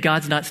doesn't mean that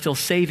God's not still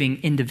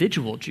saving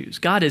individual Jews.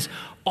 God is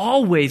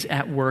always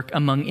at work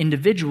among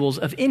individuals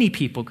of any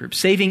people group,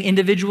 saving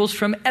individuals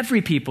from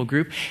every people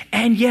group.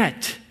 And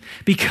yet,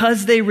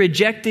 because they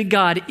rejected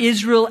God,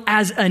 Israel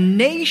as a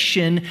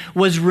nation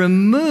was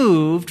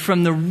removed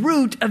from the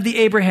root of the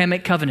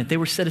Abrahamic covenant. They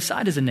were set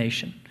aside as a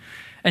nation.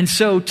 And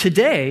so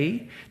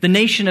today, the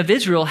nation of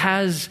Israel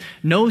has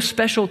no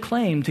special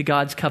claim to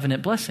God's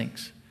covenant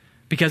blessings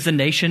because the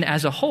nation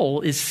as a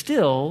whole is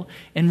still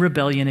in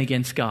rebellion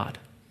against God.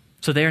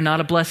 So they are not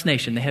a blessed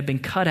nation. They have been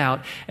cut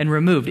out and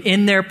removed.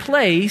 In their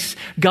place,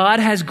 God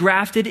has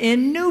grafted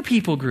in new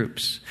people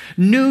groups,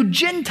 new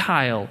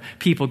Gentile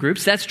people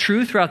groups. That's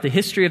true throughout the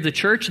history of the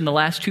church in the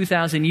last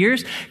 2,000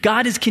 years.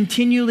 God is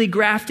continually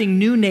grafting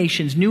new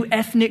nations, new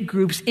ethnic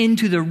groups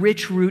into the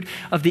rich root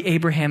of the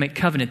Abrahamic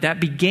covenant. That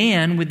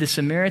began with the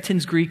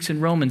Samaritans, Greeks,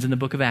 and Romans in the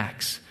book of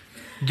Acts.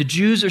 The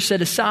Jews are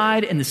set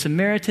aside, and the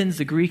Samaritans,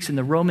 the Greeks, and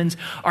the Romans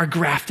are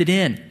grafted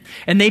in.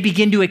 And they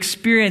begin to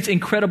experience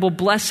incredible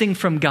blessing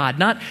from God.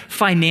 Not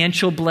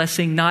financial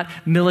blessing, not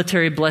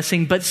military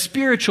blessing, but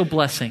spiritual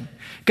blessing.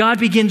 God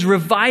begins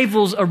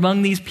revivals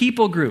among these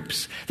people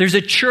groups. There's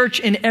a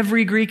church in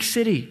every Greek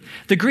city.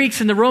 The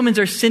Greeks and the Romans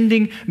are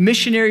sending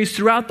missionaries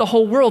throughout the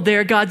whole world. They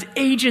are God's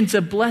agents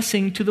of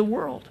blessing to the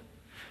world.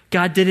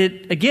 God did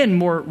it again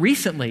more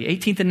recently.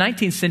 18th and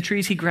 19th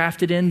centuries, he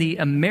grafted in the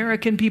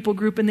American people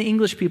group and the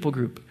English people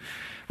group.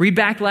 Read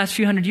back the last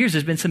few hundred years,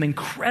 there's been some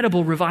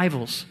incredible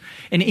revivals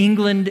in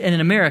England and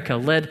in America,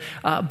 led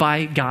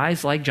by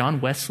guys like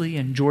John Wesley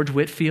and George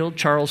Whitefield,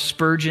 Charles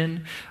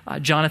Spurgeon,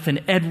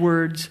 Jonathan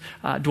Edwards,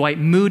 Dwight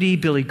Moody,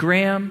 Billy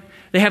Graham.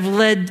 They have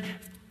led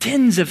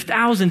tens of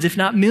thousands, if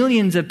not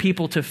millions of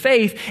people to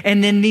faith,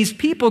 and then these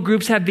people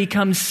groups have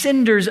become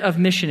senders of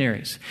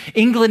missionaries.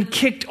 England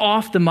kicked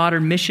off the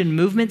modern mission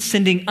movement,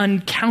 sending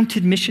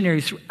uncounted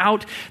missionaries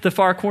throughout the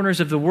far corners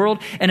of the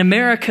world, and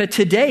America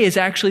today is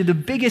actually the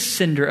biggest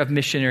sender of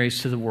missionaries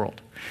to the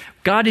world.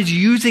 God is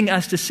using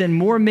us to send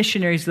more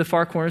missionaries to the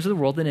far corners of the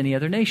world than any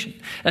other nation.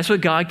 That's what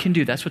God can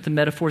do. That's what the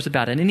metaphor is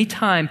about. And any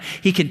time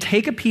he can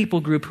take a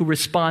people group who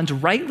responds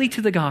rightly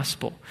to the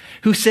gospel,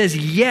 who says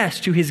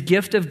yes to his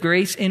gift of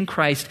grace in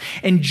Christ,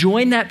 and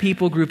join that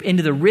people group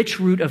into the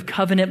rich root of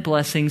covenant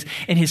blessings,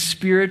 and his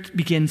Spirit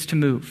begins to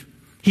move.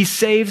 He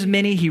saves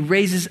many. He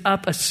raises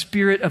up a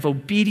spirit of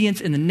obedience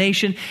in the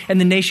nation,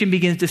 and the nation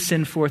begins to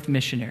send forth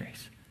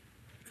missionaries.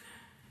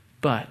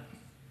 But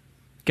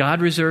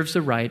God reserves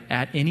the right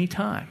at any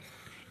time,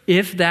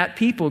 if that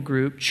people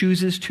group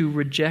chooses to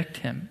reject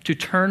him, to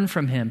turn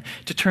from him,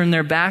 to turn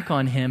their back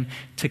on him,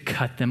 to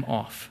cut them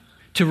off,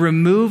 to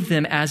remove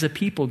them as a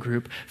people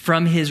group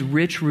from his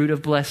rich root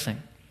of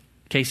blessing.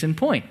 Case in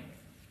point,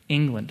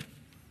 England.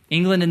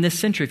 England in this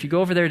century, if you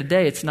go over there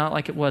today, it's not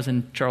like it was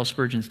in Charles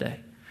Spurgeon's day.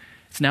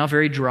 It's now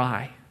very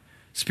dry.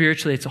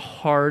 Spiritually, it's a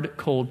hard,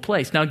 cold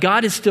place. Now,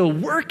 God is still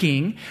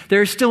working.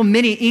 There are still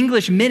many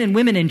English men and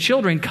women and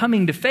children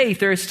coming to faith.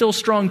 There are still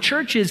strong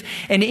churches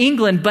in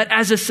England, but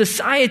as a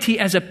society,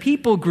 as a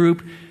people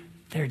group,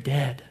 they're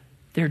dead.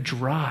 They're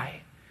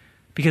dry.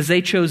 Because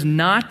they chose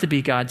not to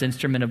be God's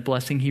instrument of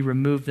blessing, he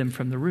removed them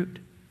from the root.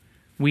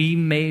 We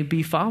may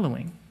be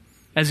following.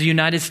 As the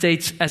United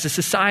States, as a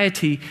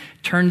society,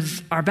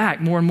 turns our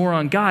back more and more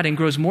on God and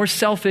grows more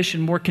selfish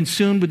and more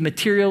consumed with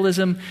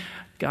materialism,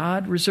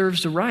 God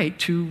reserves the right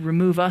to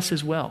remove us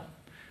as well,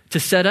 to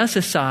set us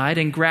aside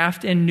and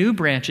graft in new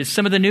branches.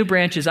 Some of the new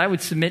branches I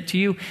would submit to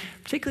you,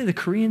 particularly the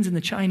Koreans and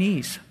the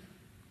Chinese.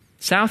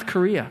 South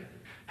Korea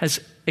has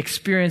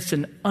experienced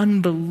an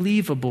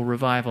unbelievable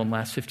revival in the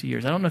last 50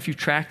 years. I don't know if you've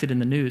tracked it in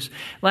the news.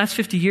 Last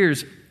 50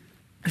 years,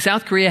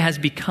 South Korea has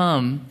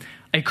become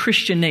a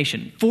Christian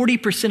nation.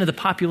 40% of the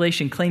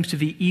population claims to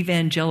be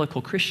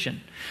evangelical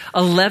Christian.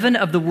 11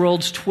 of the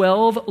world's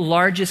 12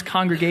 largest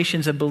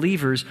congregations of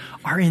believers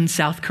are in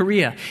South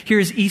Korea.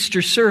 Here's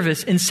Easter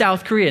service in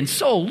South Korea. In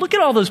Seoul, look at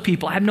all those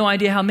people. I have no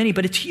idea how many,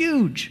 but it's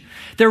huge.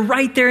 They're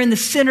right there in the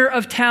center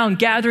of town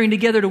gathering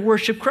together to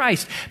worship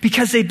Christ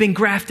because they've been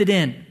grafted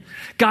in.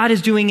 God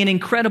is doing an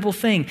incredible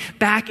thing.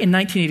 Back in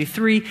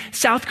 1983,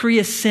 South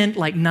Korea sent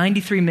like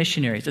 93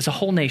 missionaries as a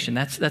whole nation.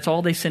 That's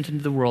all they sent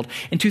into the world.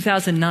 In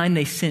 2009,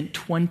 they sent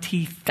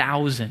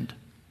 20,000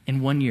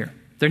 in 1 year.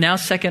 They're now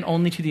second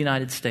only to the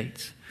United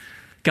States.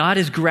 God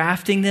is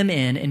grafting them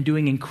in and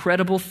doing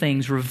incredible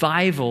things,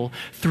 revival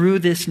through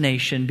this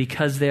nation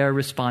because they are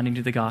responding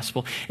to the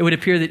gospel. It would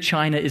appear that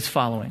China is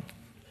following.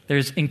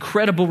 There's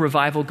incredible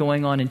revival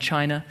going on in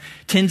China.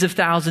 Tens of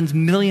thousands,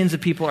 millions of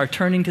people are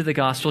turning to the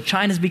gospel.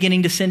 China's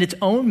beginning to send its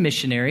own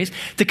missionaries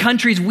to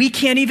countries we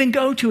can't even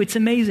go to. It's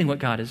amazing what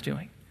God is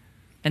doing.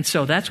 And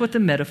so that's what the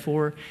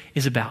metaphor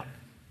is about.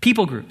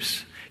 People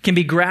groups can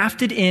be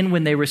grafted in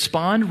when they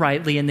respond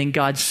rightly, and then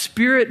God's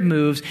Spirit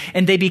moves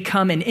and they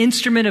become an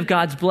instrument of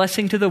God's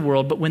blessing to the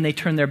world. But when they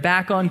turn their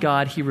back on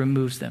God, he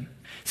removes them.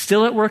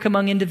 Still at work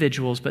among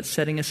individuals, but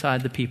setting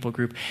aside the people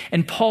group.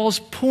 And Paul's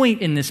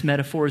point in this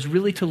metaphor is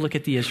really to look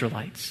at the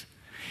Israelites.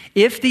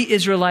 If the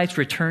Israelites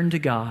return to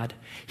God,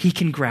 he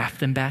can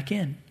graft them back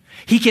in.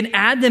 He can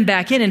add them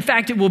back in. In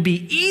fact, it will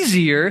be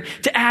easier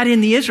to add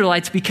in the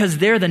Israelites because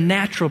they're the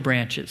natural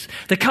branches.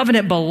 The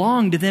covenant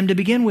belonged to them to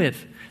begin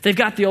with. They've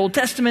got the Old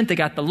Testament, they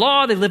got the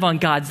law, they live on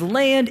God's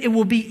land. It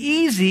will be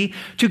easy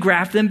to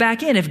graft them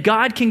back in. If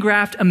God can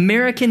graft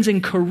Americans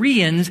and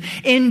Koreans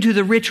into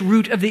the rich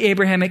root of the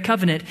Abrahamic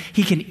covenant,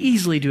 he can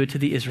easily do it to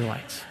the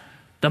Israelites.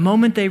 The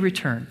moment they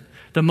return,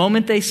 the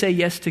moment they say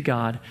yes to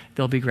God,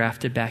 they'll be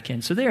grafted back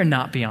in. So they are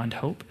not beyond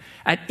hope.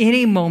 At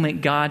any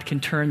moment, God can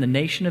turn the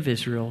nation of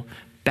Israel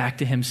back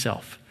to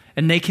himself,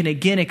 and they can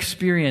again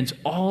experience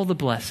all the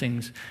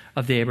blessings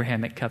of the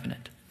Abrahamic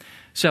covenant.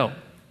 So,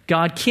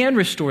 God can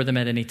restore them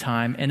at any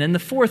time. And then the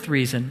fourth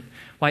reason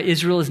why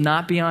Israel is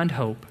not beyond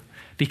hope,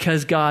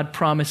 because God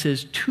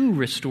promises to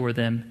restore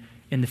them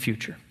in the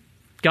future.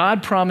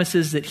 God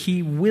promises that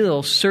he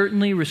will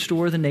certainly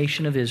restore the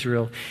nation of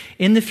Israel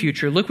in the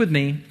future. Look with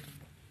me,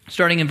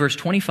 starting in verse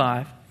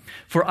 25.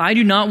 For I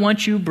do not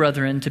want you,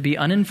 brethren, to be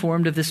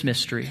uninformed of this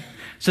mystery,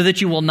 so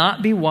that you will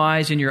not be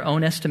wise in your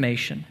own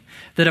estimation,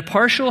 that a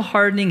partial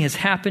hardening has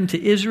happened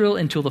to Israel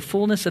until the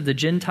fullness of the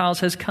Gentiles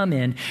has come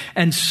in,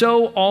 and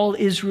so all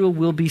Israel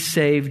will be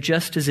saved,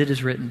 just as it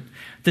is written.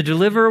 The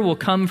deliverer will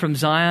come from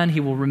Zion. He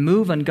will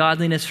remove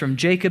ungodliness from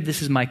Jacob.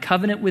 This is my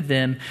covenant with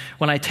them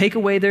when I take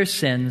away their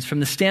sins.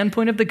 From the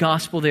standpoint of the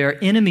gospel, they are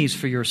enemies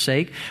for your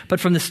sake, but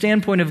from the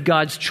standpoint of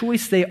God's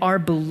choice, they are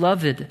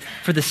beloved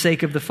for the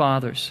sake of the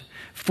fathers.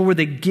 For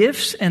the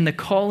gifts and the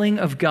calling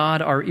of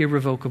God are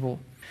irrevocable.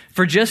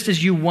 For just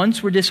as you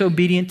once were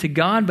disobedient to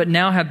God, but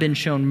now have been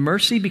shown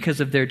mercy because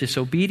of their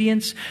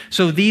disobedience,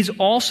 so these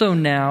also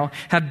now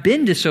have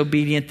been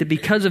disobedient, that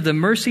because of the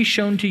mercy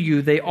shown to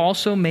you, they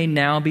also may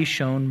now be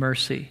shown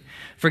mercy.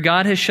 For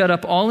God has shut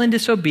up all in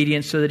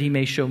disobedience so that he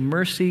may show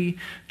mercy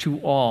to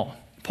all.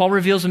 Paul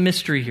reveals a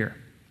mystery here.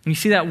 And you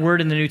see that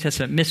word in the New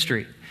Testament,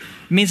 mystery.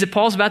 It means that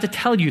Paul's about to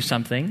tell you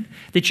something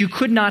that you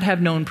could not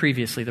have known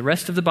previously. The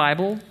rest of the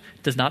Bible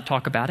does not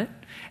talk about it.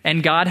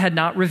 And God had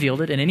not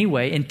revealed it in any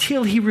way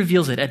until he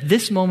reveals it at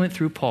this moment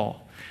through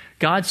Paul.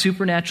 God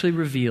supernaturally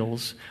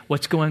reveals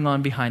what's going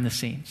on behind the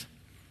scenes.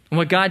 And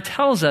what God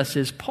tells us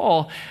is,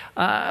 Paul,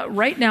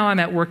 right now I'm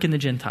at work in the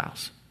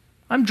Gentiles.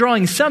 I'm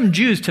drawing some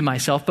Jews to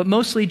myself, but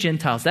mostly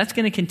Gentiles. That's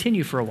going to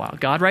continue for a while.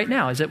 God right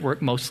now is at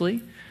work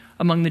mostly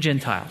among the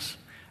Gentiles.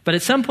 But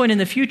at some point in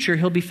the future,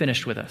 he'll be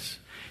finished with us.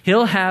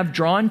 He'll have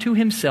drawn to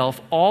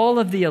himself all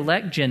of the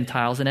elect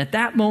Gentiles. And at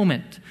that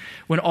moment,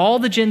 when all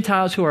the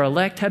Gentiles who are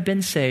elect have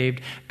been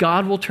saved,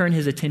 God will turn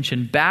his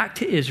attention back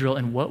to Israel.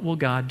 And what will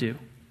God do?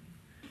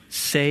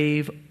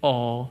 Save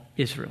all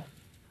Israel.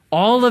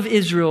 All of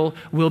Israel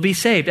will be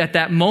saved. At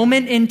that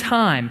moment in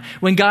time,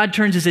 when God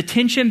turns his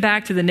attention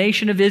back to the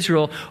nation of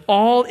Israel,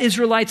 all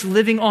Israelites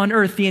living on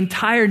earth, the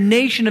entire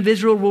nation of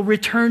Israel will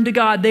return to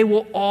God. They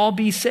will all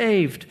be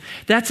saved.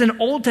 That's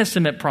an Old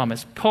Testament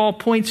promise. Paul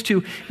points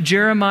to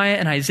Jeremiah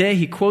and Isaiah.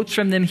 He quotes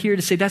from them here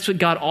to say that's what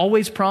God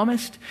always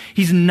promised.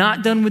 He's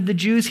not done with the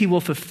Jews. He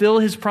will fulfill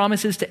his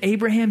promises to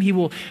Abraham. He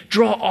will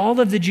draw all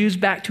of the Jews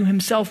back to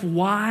himself.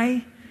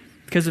 Why?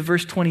 Because of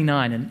verse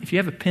 29. And if you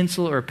have a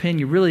pencil or a pen,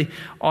 you really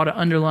ought to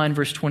underline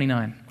verse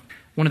 29.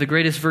 One of the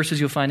greatest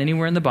verses you'll find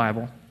anywhere in the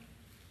Bible.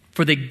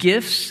 For the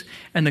gifts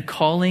and the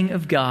calling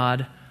of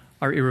God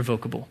are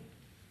irrevocable.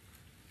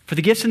 For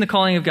the gifts and the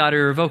calling of God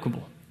are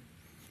irrevocable.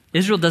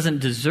 Israel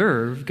doesn't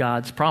deserve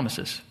God's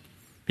promises.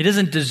 He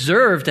doesn't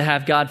deserve to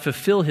have God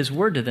fulfill his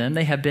word to them.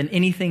 They have been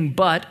anything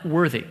but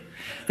worthy.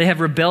 They have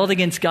rebelled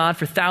against God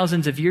for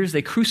thousands of years.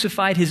 They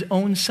crucified his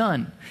own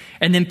son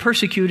and then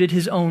persecuted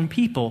his own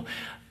people.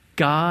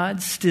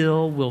 God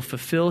still will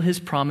fulfill his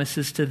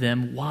promises to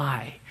them.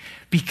 Why?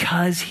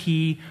 Because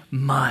he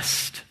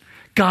must.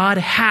 God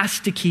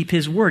has to keep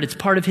his word. It's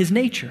part of his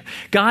nature.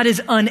 God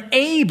is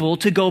unable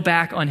to go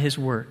back on his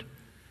word.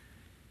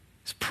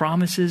 His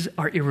promises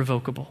are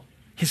irrevocable.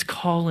 His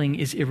calling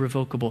is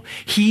irrevocable.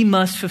 He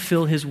must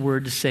fulfill his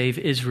word to save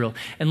Israel.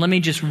 And let me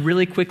just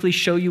really quickly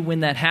show you when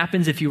that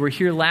happens. If you were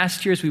here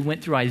last year as we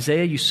went through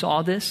Isaiah, you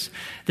saw this.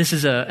 This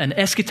is an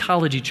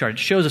eschatology chart. It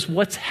shows us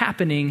what's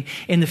happening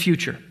in the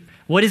future.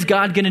 What is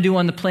God going to do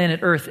on the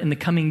planet Earth in the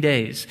coming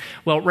days?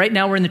 Well, right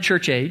now we're in the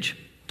church age.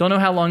 Don't know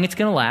how long it's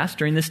going to last.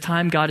 During this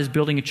time, God is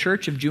building a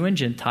church of Jew and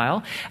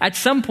Gentile. At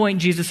some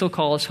point, Jesus will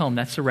call us home.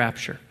 That's the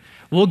rapture.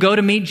 We'll go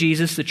to meet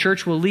Jesus. The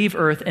church will leave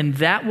earth, and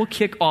that will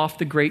kick off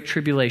the Great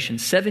Tribulation.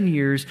 7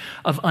 years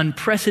of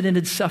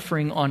unprecedented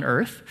suffering on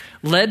earth,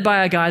 led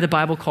by a guy the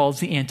Bible calls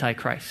the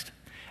Antichrist.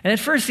 And at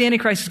first, the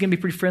Antichrist is going to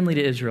be pretty friendly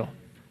to Israel.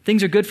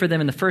 Things are good for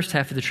them in the first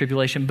half of the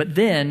tribulation, but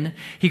then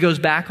he goes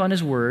back on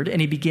his word and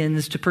he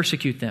begins to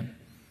persecute them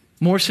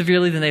more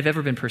severely than they've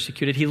ever been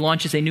persecuted. He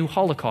launches a new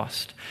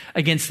Holocaust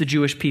against the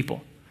Jewish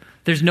people.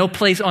 There's no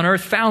place on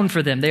earth found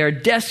for them. They are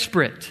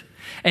desperate.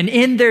 And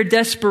in their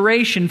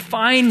desperation,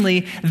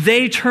 finally,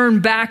 they turn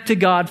back to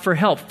God for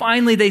help.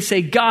 Finally, they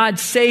say, God,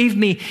 save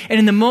me. And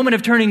in the moment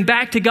of turning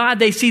back to God,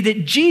 they see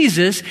that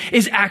Jesus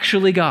is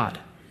actually God.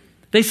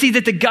 They see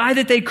that the guy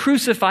that they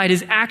crucified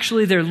is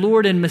actually their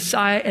Lord and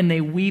Messiah, and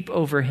they weep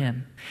over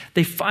him.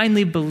 They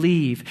finally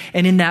believe.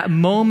 And in that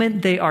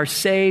moment, they are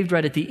saved.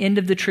 Right at the end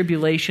of the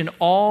tribulation,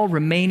 all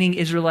remaining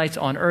Israelites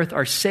on earth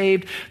are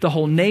saved. The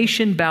whole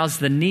nation bows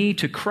the knee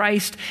to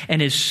Christ.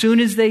 And as soon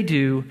as they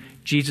do,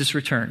 Jesus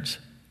returns.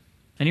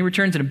 And he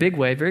returns in a big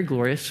way, very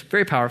glorious,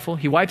 very powerful.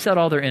 He wipes out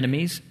all their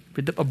enemies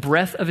with a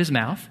breath of his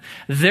mouth.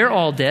 They're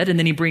all dead. And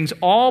then he brings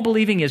all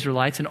believing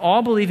Israelites and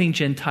all believing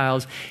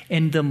Gentiles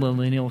in the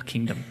millennial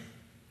kingdom.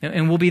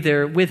 And we'll be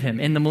there with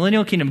him. In the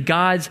millennial kingdom,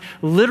 God's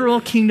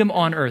literal kingdom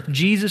on earth,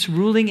 Jesus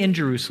ruling in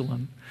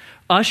Jerusalem,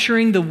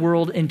 ushering the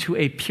world into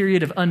a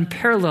period of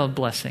unparalleled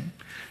blessing.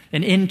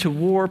 An end to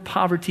war,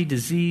 poverty,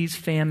 disease,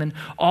 famine.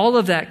 All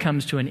of that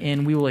comes to an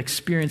end. We will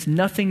experience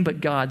nothing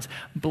but God's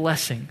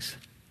blessings.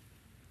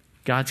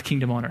 God's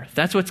kingdom on earth.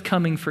 That's what's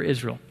coming for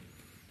Israel.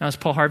 Now, as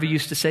Paul Harvey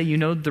used to say, you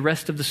know the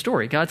rest of the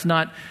story. God's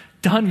not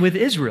done with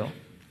Israel.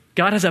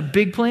 God has a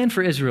big plan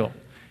for Israel.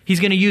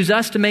 He's going to use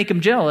us to make them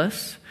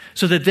jealous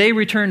so that they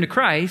return to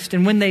Christ.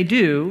 And when they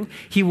do,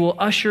 he will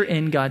usher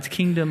in God's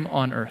kingdom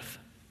on earth.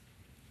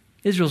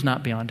 Israel's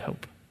not beyond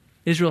hope.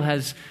 Israel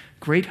has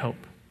great hope.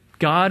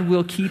 God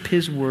will keep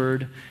his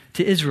word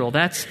to Israel.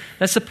 That's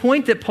the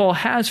point that Paul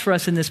has for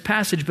us in this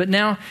passage. But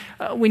now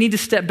we need to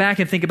step back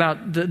and think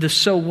about the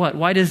so what.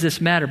 Why does this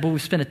matter? Well,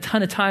 we've spent a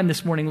ton of time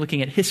this morning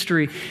looking at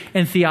history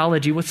and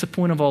theology. What's the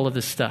point of all of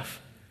this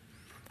stuff?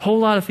 Whole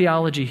lot of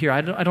theology here.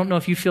 I don't know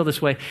if you feel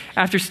this way.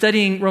 After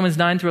studying Romans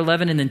 9 through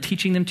 11 and then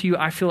teaching them to you,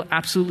 I feel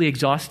absolutely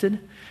exhausted.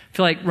 I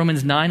feel like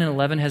Romans 9 and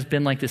 11 has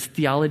been like this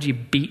theology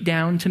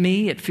beatdown to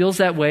me. It feels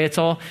that way. It's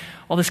all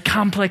this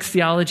complex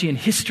theology and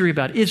history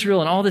about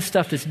Israel and all this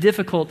stuff that's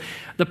difficult.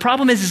 The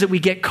problem is that we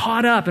get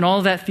caught up in all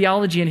of that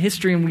theology and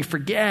history and we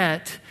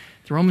forget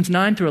that Romans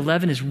 9 through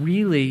 11 is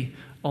really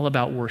all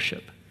about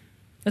worship.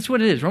 That's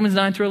what it is. Romans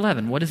 9 through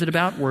 11. What is it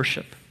about?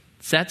 Worship.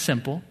 It's that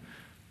simple.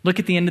 Look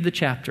at the end of the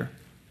chapter.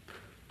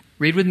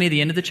 Read with me the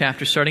end of the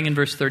chapter, starting in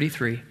verse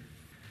 33.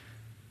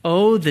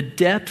 Oh, the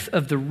depth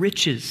of the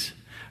riches,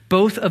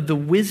 both of the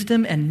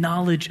wisdom and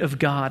knowledge of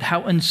God.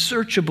 How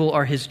unsearchable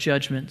are his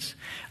judgments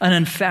and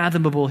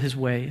unfathomable his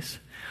ways.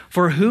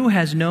 For who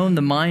has known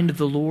the mind of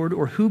the Lord,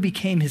 or who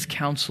became his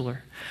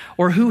counselor,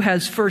 or who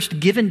has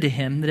first given to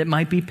him that it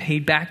might be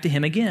paid back to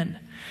him again?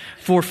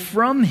 For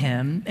from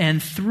him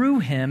and through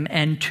him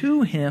and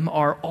to him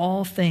are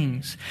all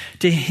things.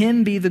 To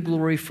him be the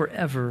glory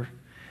forever.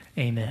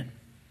 Amen.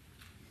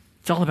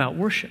 It's all about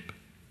worship.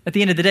 At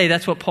the end of the day,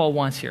 that's what Paul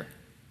wants here.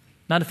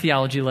 Not a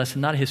theology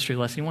lesson, not a history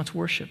lesson. He wants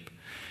worship.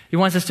 He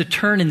wants us to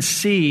turn and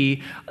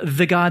see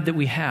the God that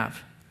we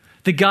have.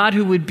 The God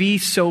who would be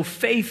so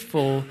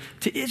faithful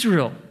to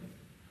Israel.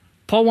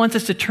 Paul wants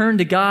us to turn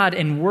to God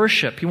and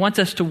worship. He wants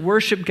us to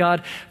worship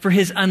God for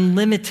his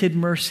unlimited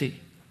mercy.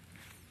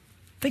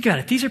 Think about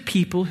it. These are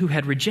people who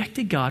had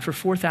rejected God for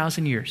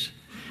 4,000 years,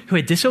 who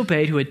had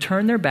disobeyed, who had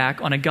turned their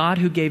back on a God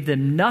who gave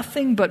them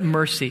nothing but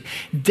mercy,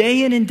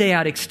 day in and day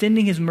out,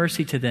 extending his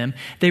mercy to them.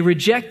 They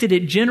rejected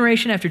it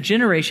generation after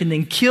generation,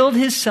 then killed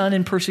his son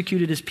and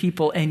persecuted his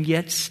people, and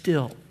yet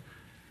still,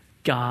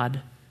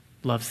 God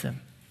loves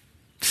them.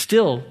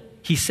 Still,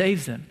 he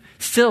saves them.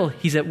 Still,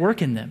 he's at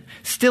work in them.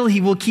 Still,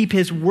 he will keep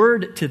his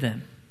word to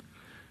them.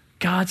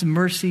 God's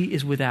mercy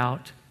is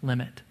without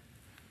limit.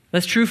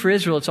 That's true for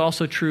Israel. It's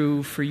also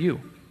true for you.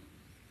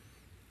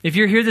 If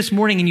you're here this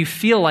morning and you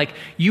feel like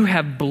you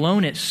have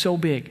blown it so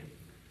big,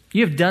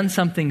 you have done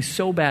something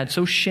so bad,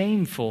 so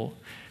shameful,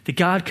 that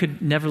God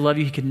could never love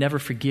you, he could never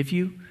forgive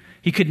you,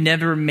 he could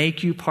never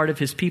make you part of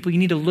his people, you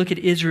need to look at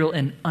Israel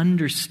and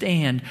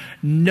understand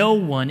no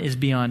one is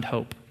beyond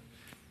hope.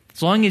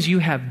 As long as you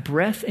have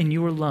breath in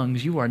your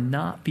lungs, you are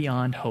not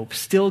beyond hope.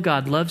 Still,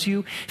 God loves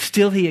you.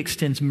 Still, he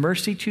extends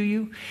mercy to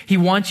you. He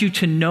wants you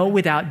to know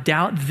without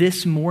doubt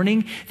this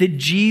morning that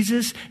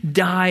Jesus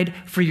died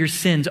for your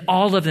sins,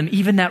 all of them,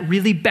 even that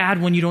really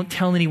bad one you don't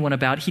tell anyone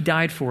about. He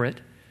died for it.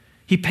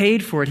 He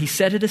paid for it. He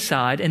set it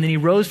aside, and then he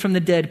rose from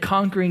the dead,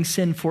 conquering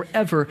sin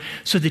forever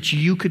so that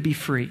you could be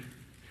free,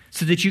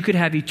 so that you could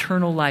have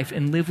eternal life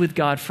and live with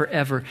God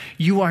forever.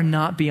 You are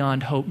not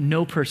beyond hope.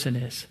 No person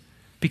is,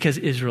 because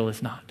Israel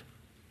is not.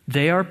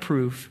 They are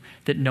proof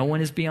that no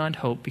one is beyond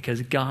hope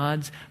because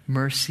God's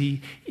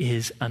mercy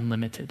is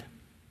unlimited.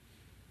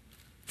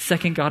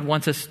 Second, God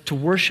wants us to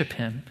worship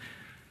him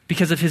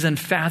because of his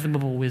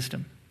unfathomable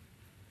wisdom.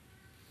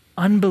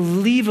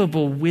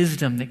 Unbelievable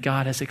wisdom that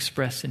God has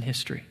expressed in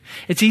history.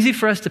 It's easy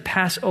for us to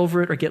pass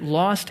over it or get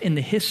lost in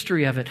the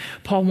history of it.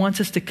 Paul wants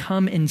us to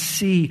come and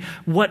see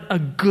what a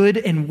good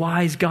and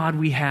wise God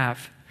we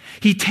have.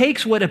 He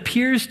takes what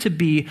appears to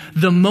be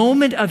the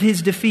moment of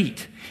his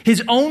defeat.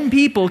 His own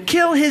people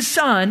kill his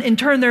son and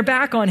turn their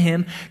back on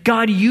him.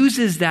 God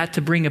uses that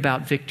to bring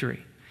about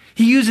victory.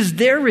 He uses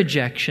their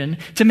rejection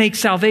to make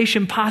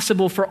salvation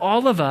possible for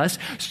all of us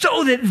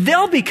so that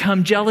they'll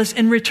become jealous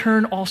in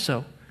return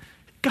also.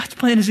 God's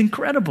plan is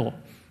incredible.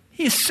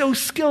 He is so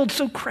skilled,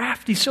 so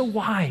crafty, so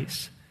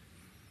wise.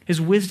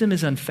 His wisdom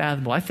is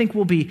unfathomable. I think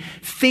we'll be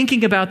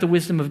thinking about the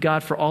wisdom of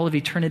God for all of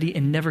eternity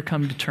and never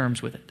come to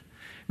terms with it.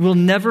 We'll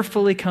never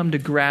fully come to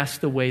grasp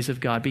the ways of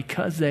God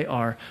because they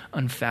are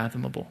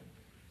unfathomable.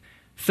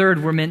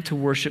 Third, we're meant to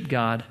worship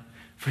God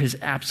for his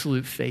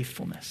absolute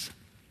faithfulness.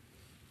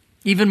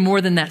 Even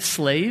more than that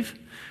slave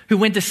who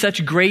went to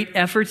such great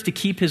efforts to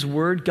keep his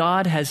word,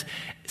 God has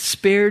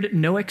spared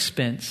no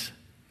expense.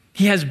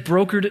 He has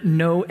brokered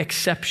no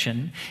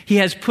exception. He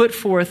has put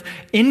forth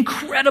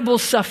incredible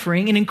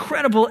suffering and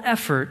incredible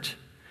effort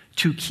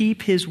to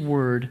keep his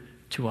word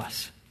to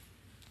us.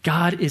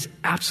 God is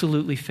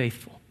absolutely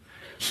faithful.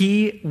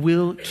 He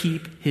will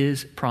keep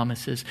his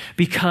promises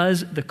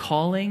because the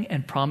calling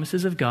and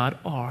promises of God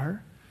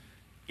are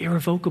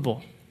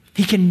irrevocable.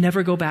 He can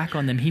never go back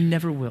on them. He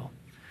never will.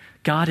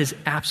 God is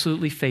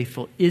absolutely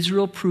faithful.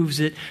 Israel proves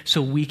it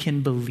so we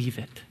can believe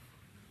it.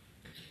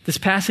 This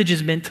passage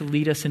is meant to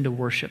lead us into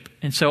worship.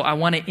 And so I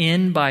want to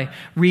end by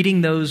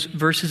reading those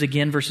verses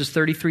again, verses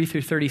 33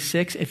 through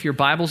 36. If your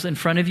Bible's in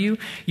front of you,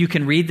 you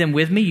can read them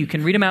with me. You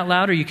can read them out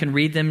loud or you can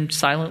read them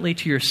silently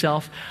to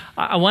yourself.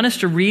 I want us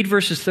to read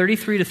verses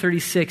 33 to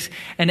 36.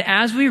 And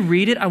as we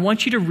read it, I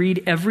want you to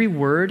read every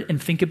word and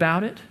think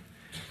about it.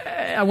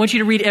 I want you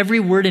to read every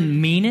word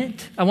and mean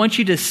it. I want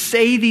you to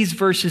say these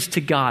verses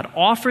to God.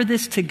 Offer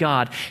this to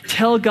God.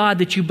 Tell God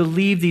that you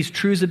believe these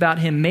truths about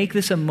him. Make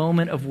this a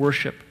moment of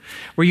worship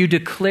where you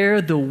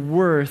declare the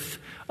worth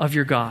of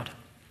your God.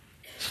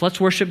 So let's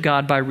worship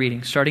God by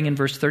reading, starting in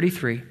verse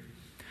 33.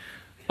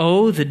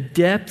 Oh, the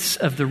depths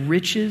of the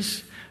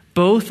riches,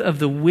 both of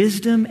the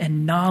wisdom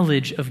and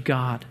knowledge of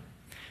God.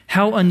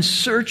 How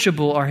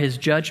unsearchable are his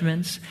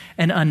judgments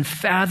and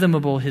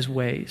unfathomable his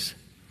ways.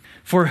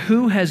 For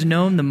who has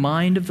known the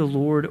mind of the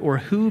Lord, or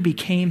who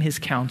became his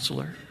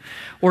counselor?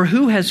 Or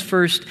who has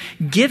first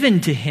given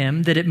to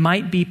him that it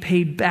might be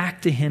paid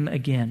back to him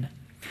again?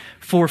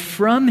 For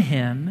from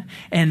him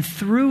and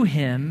through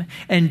him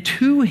and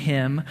to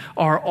him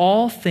are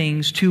all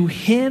things. To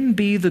him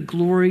be the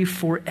glory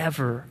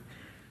forever.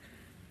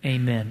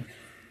 Amen.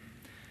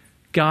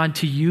 God,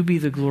 to you be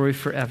the glory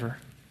forever.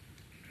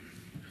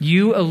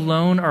 You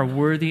alone are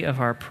worthy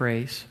of our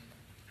praise.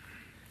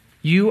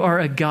 You are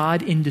a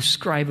God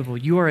indescribable.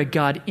 You are a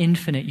God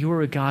infinite. You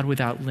are a God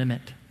without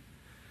limit.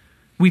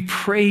 We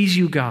praise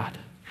you, God,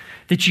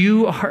 that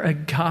you are a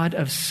God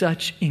of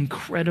such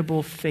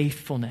incredible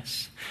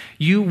faithfulness.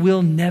 You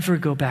will never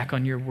go back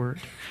on your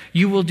word.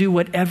 You will do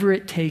whatever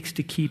it takes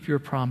to keep your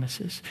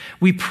promises.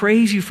 We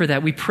praise you for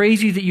that. We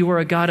praise you that you are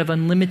a God of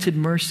unlimited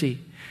mercy.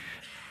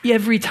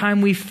 Every time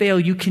we fail,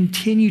 you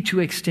continue to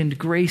extend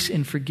grace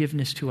and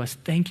forgiveness to us.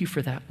 Thank you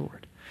for that,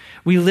 Lord.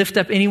 We lift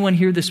up anyone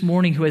here this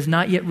morning who has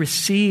not yet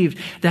received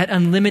that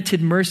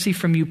unlimited mercy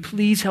from you.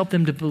 Please help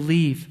them to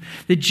believe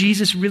that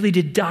Jesus really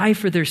did die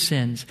for their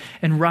sins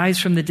and rise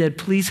from the dead.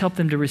 Please help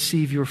them to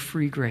receive your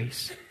free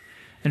grace.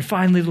 And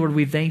finally, Lord,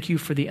 we thank you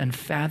for the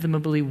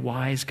unfathomably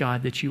wise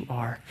God that you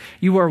are.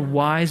 You are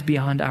wise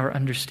beyond our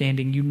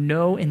understanding. You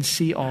know and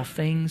see all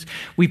things.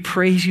 We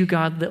praise you,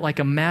 God, that like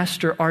a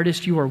master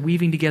artist, you are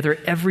weaving together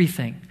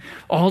everything.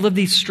 All of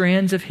these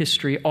strands of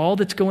history, all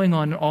that's going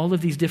on in all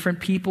of these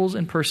different peoples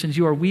and persons,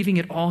 you are weaving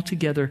it all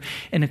together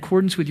in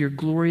accordance with your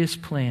glorious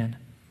plan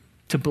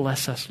to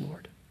bless us,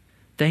 Lord.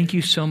 Thank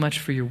you so much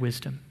for your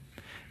wisdom.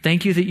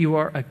 Thank you that you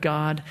are a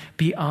God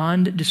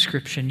beyond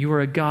description. You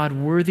are a God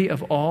worthy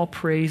of all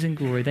praise and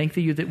glory. Thank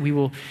you that we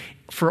will,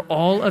 for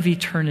all of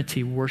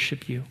eternity,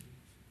 worship you.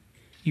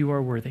 You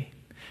are worthy.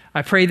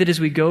 I pray that as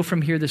we go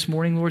from here this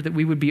morning, Lord, that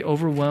we would be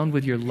overwhelmed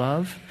with your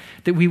love,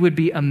 that we would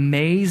be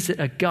amazed that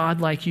a God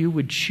like you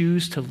would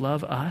choose to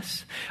love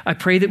us. I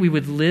pray that we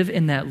would live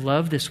in that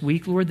love this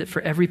week, Lord, that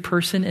for every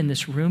person in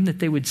this room, that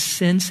they would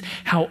sense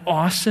how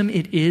awesome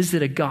it is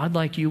that a God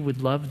like you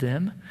would love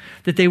them,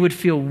 that they would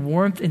feel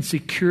warmth and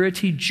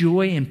security,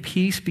 joy and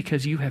peace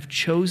because you have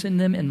chosen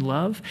them in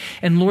love.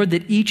 And Lord,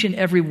 that each and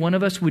every one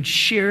of us would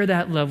share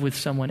that love with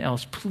someone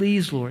else.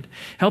 Please, Lord,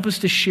 help us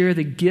to share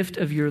the gift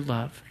of your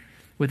love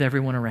with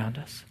everyone around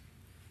us.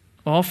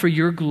 All for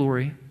your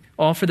glory,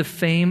 all for the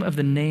fame of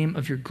the name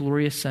of your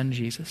glorious Son,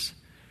 Jesus.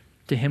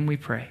 To him we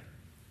pray.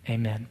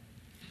 Amen.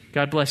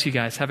 God bless you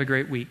guys. Have a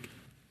great week.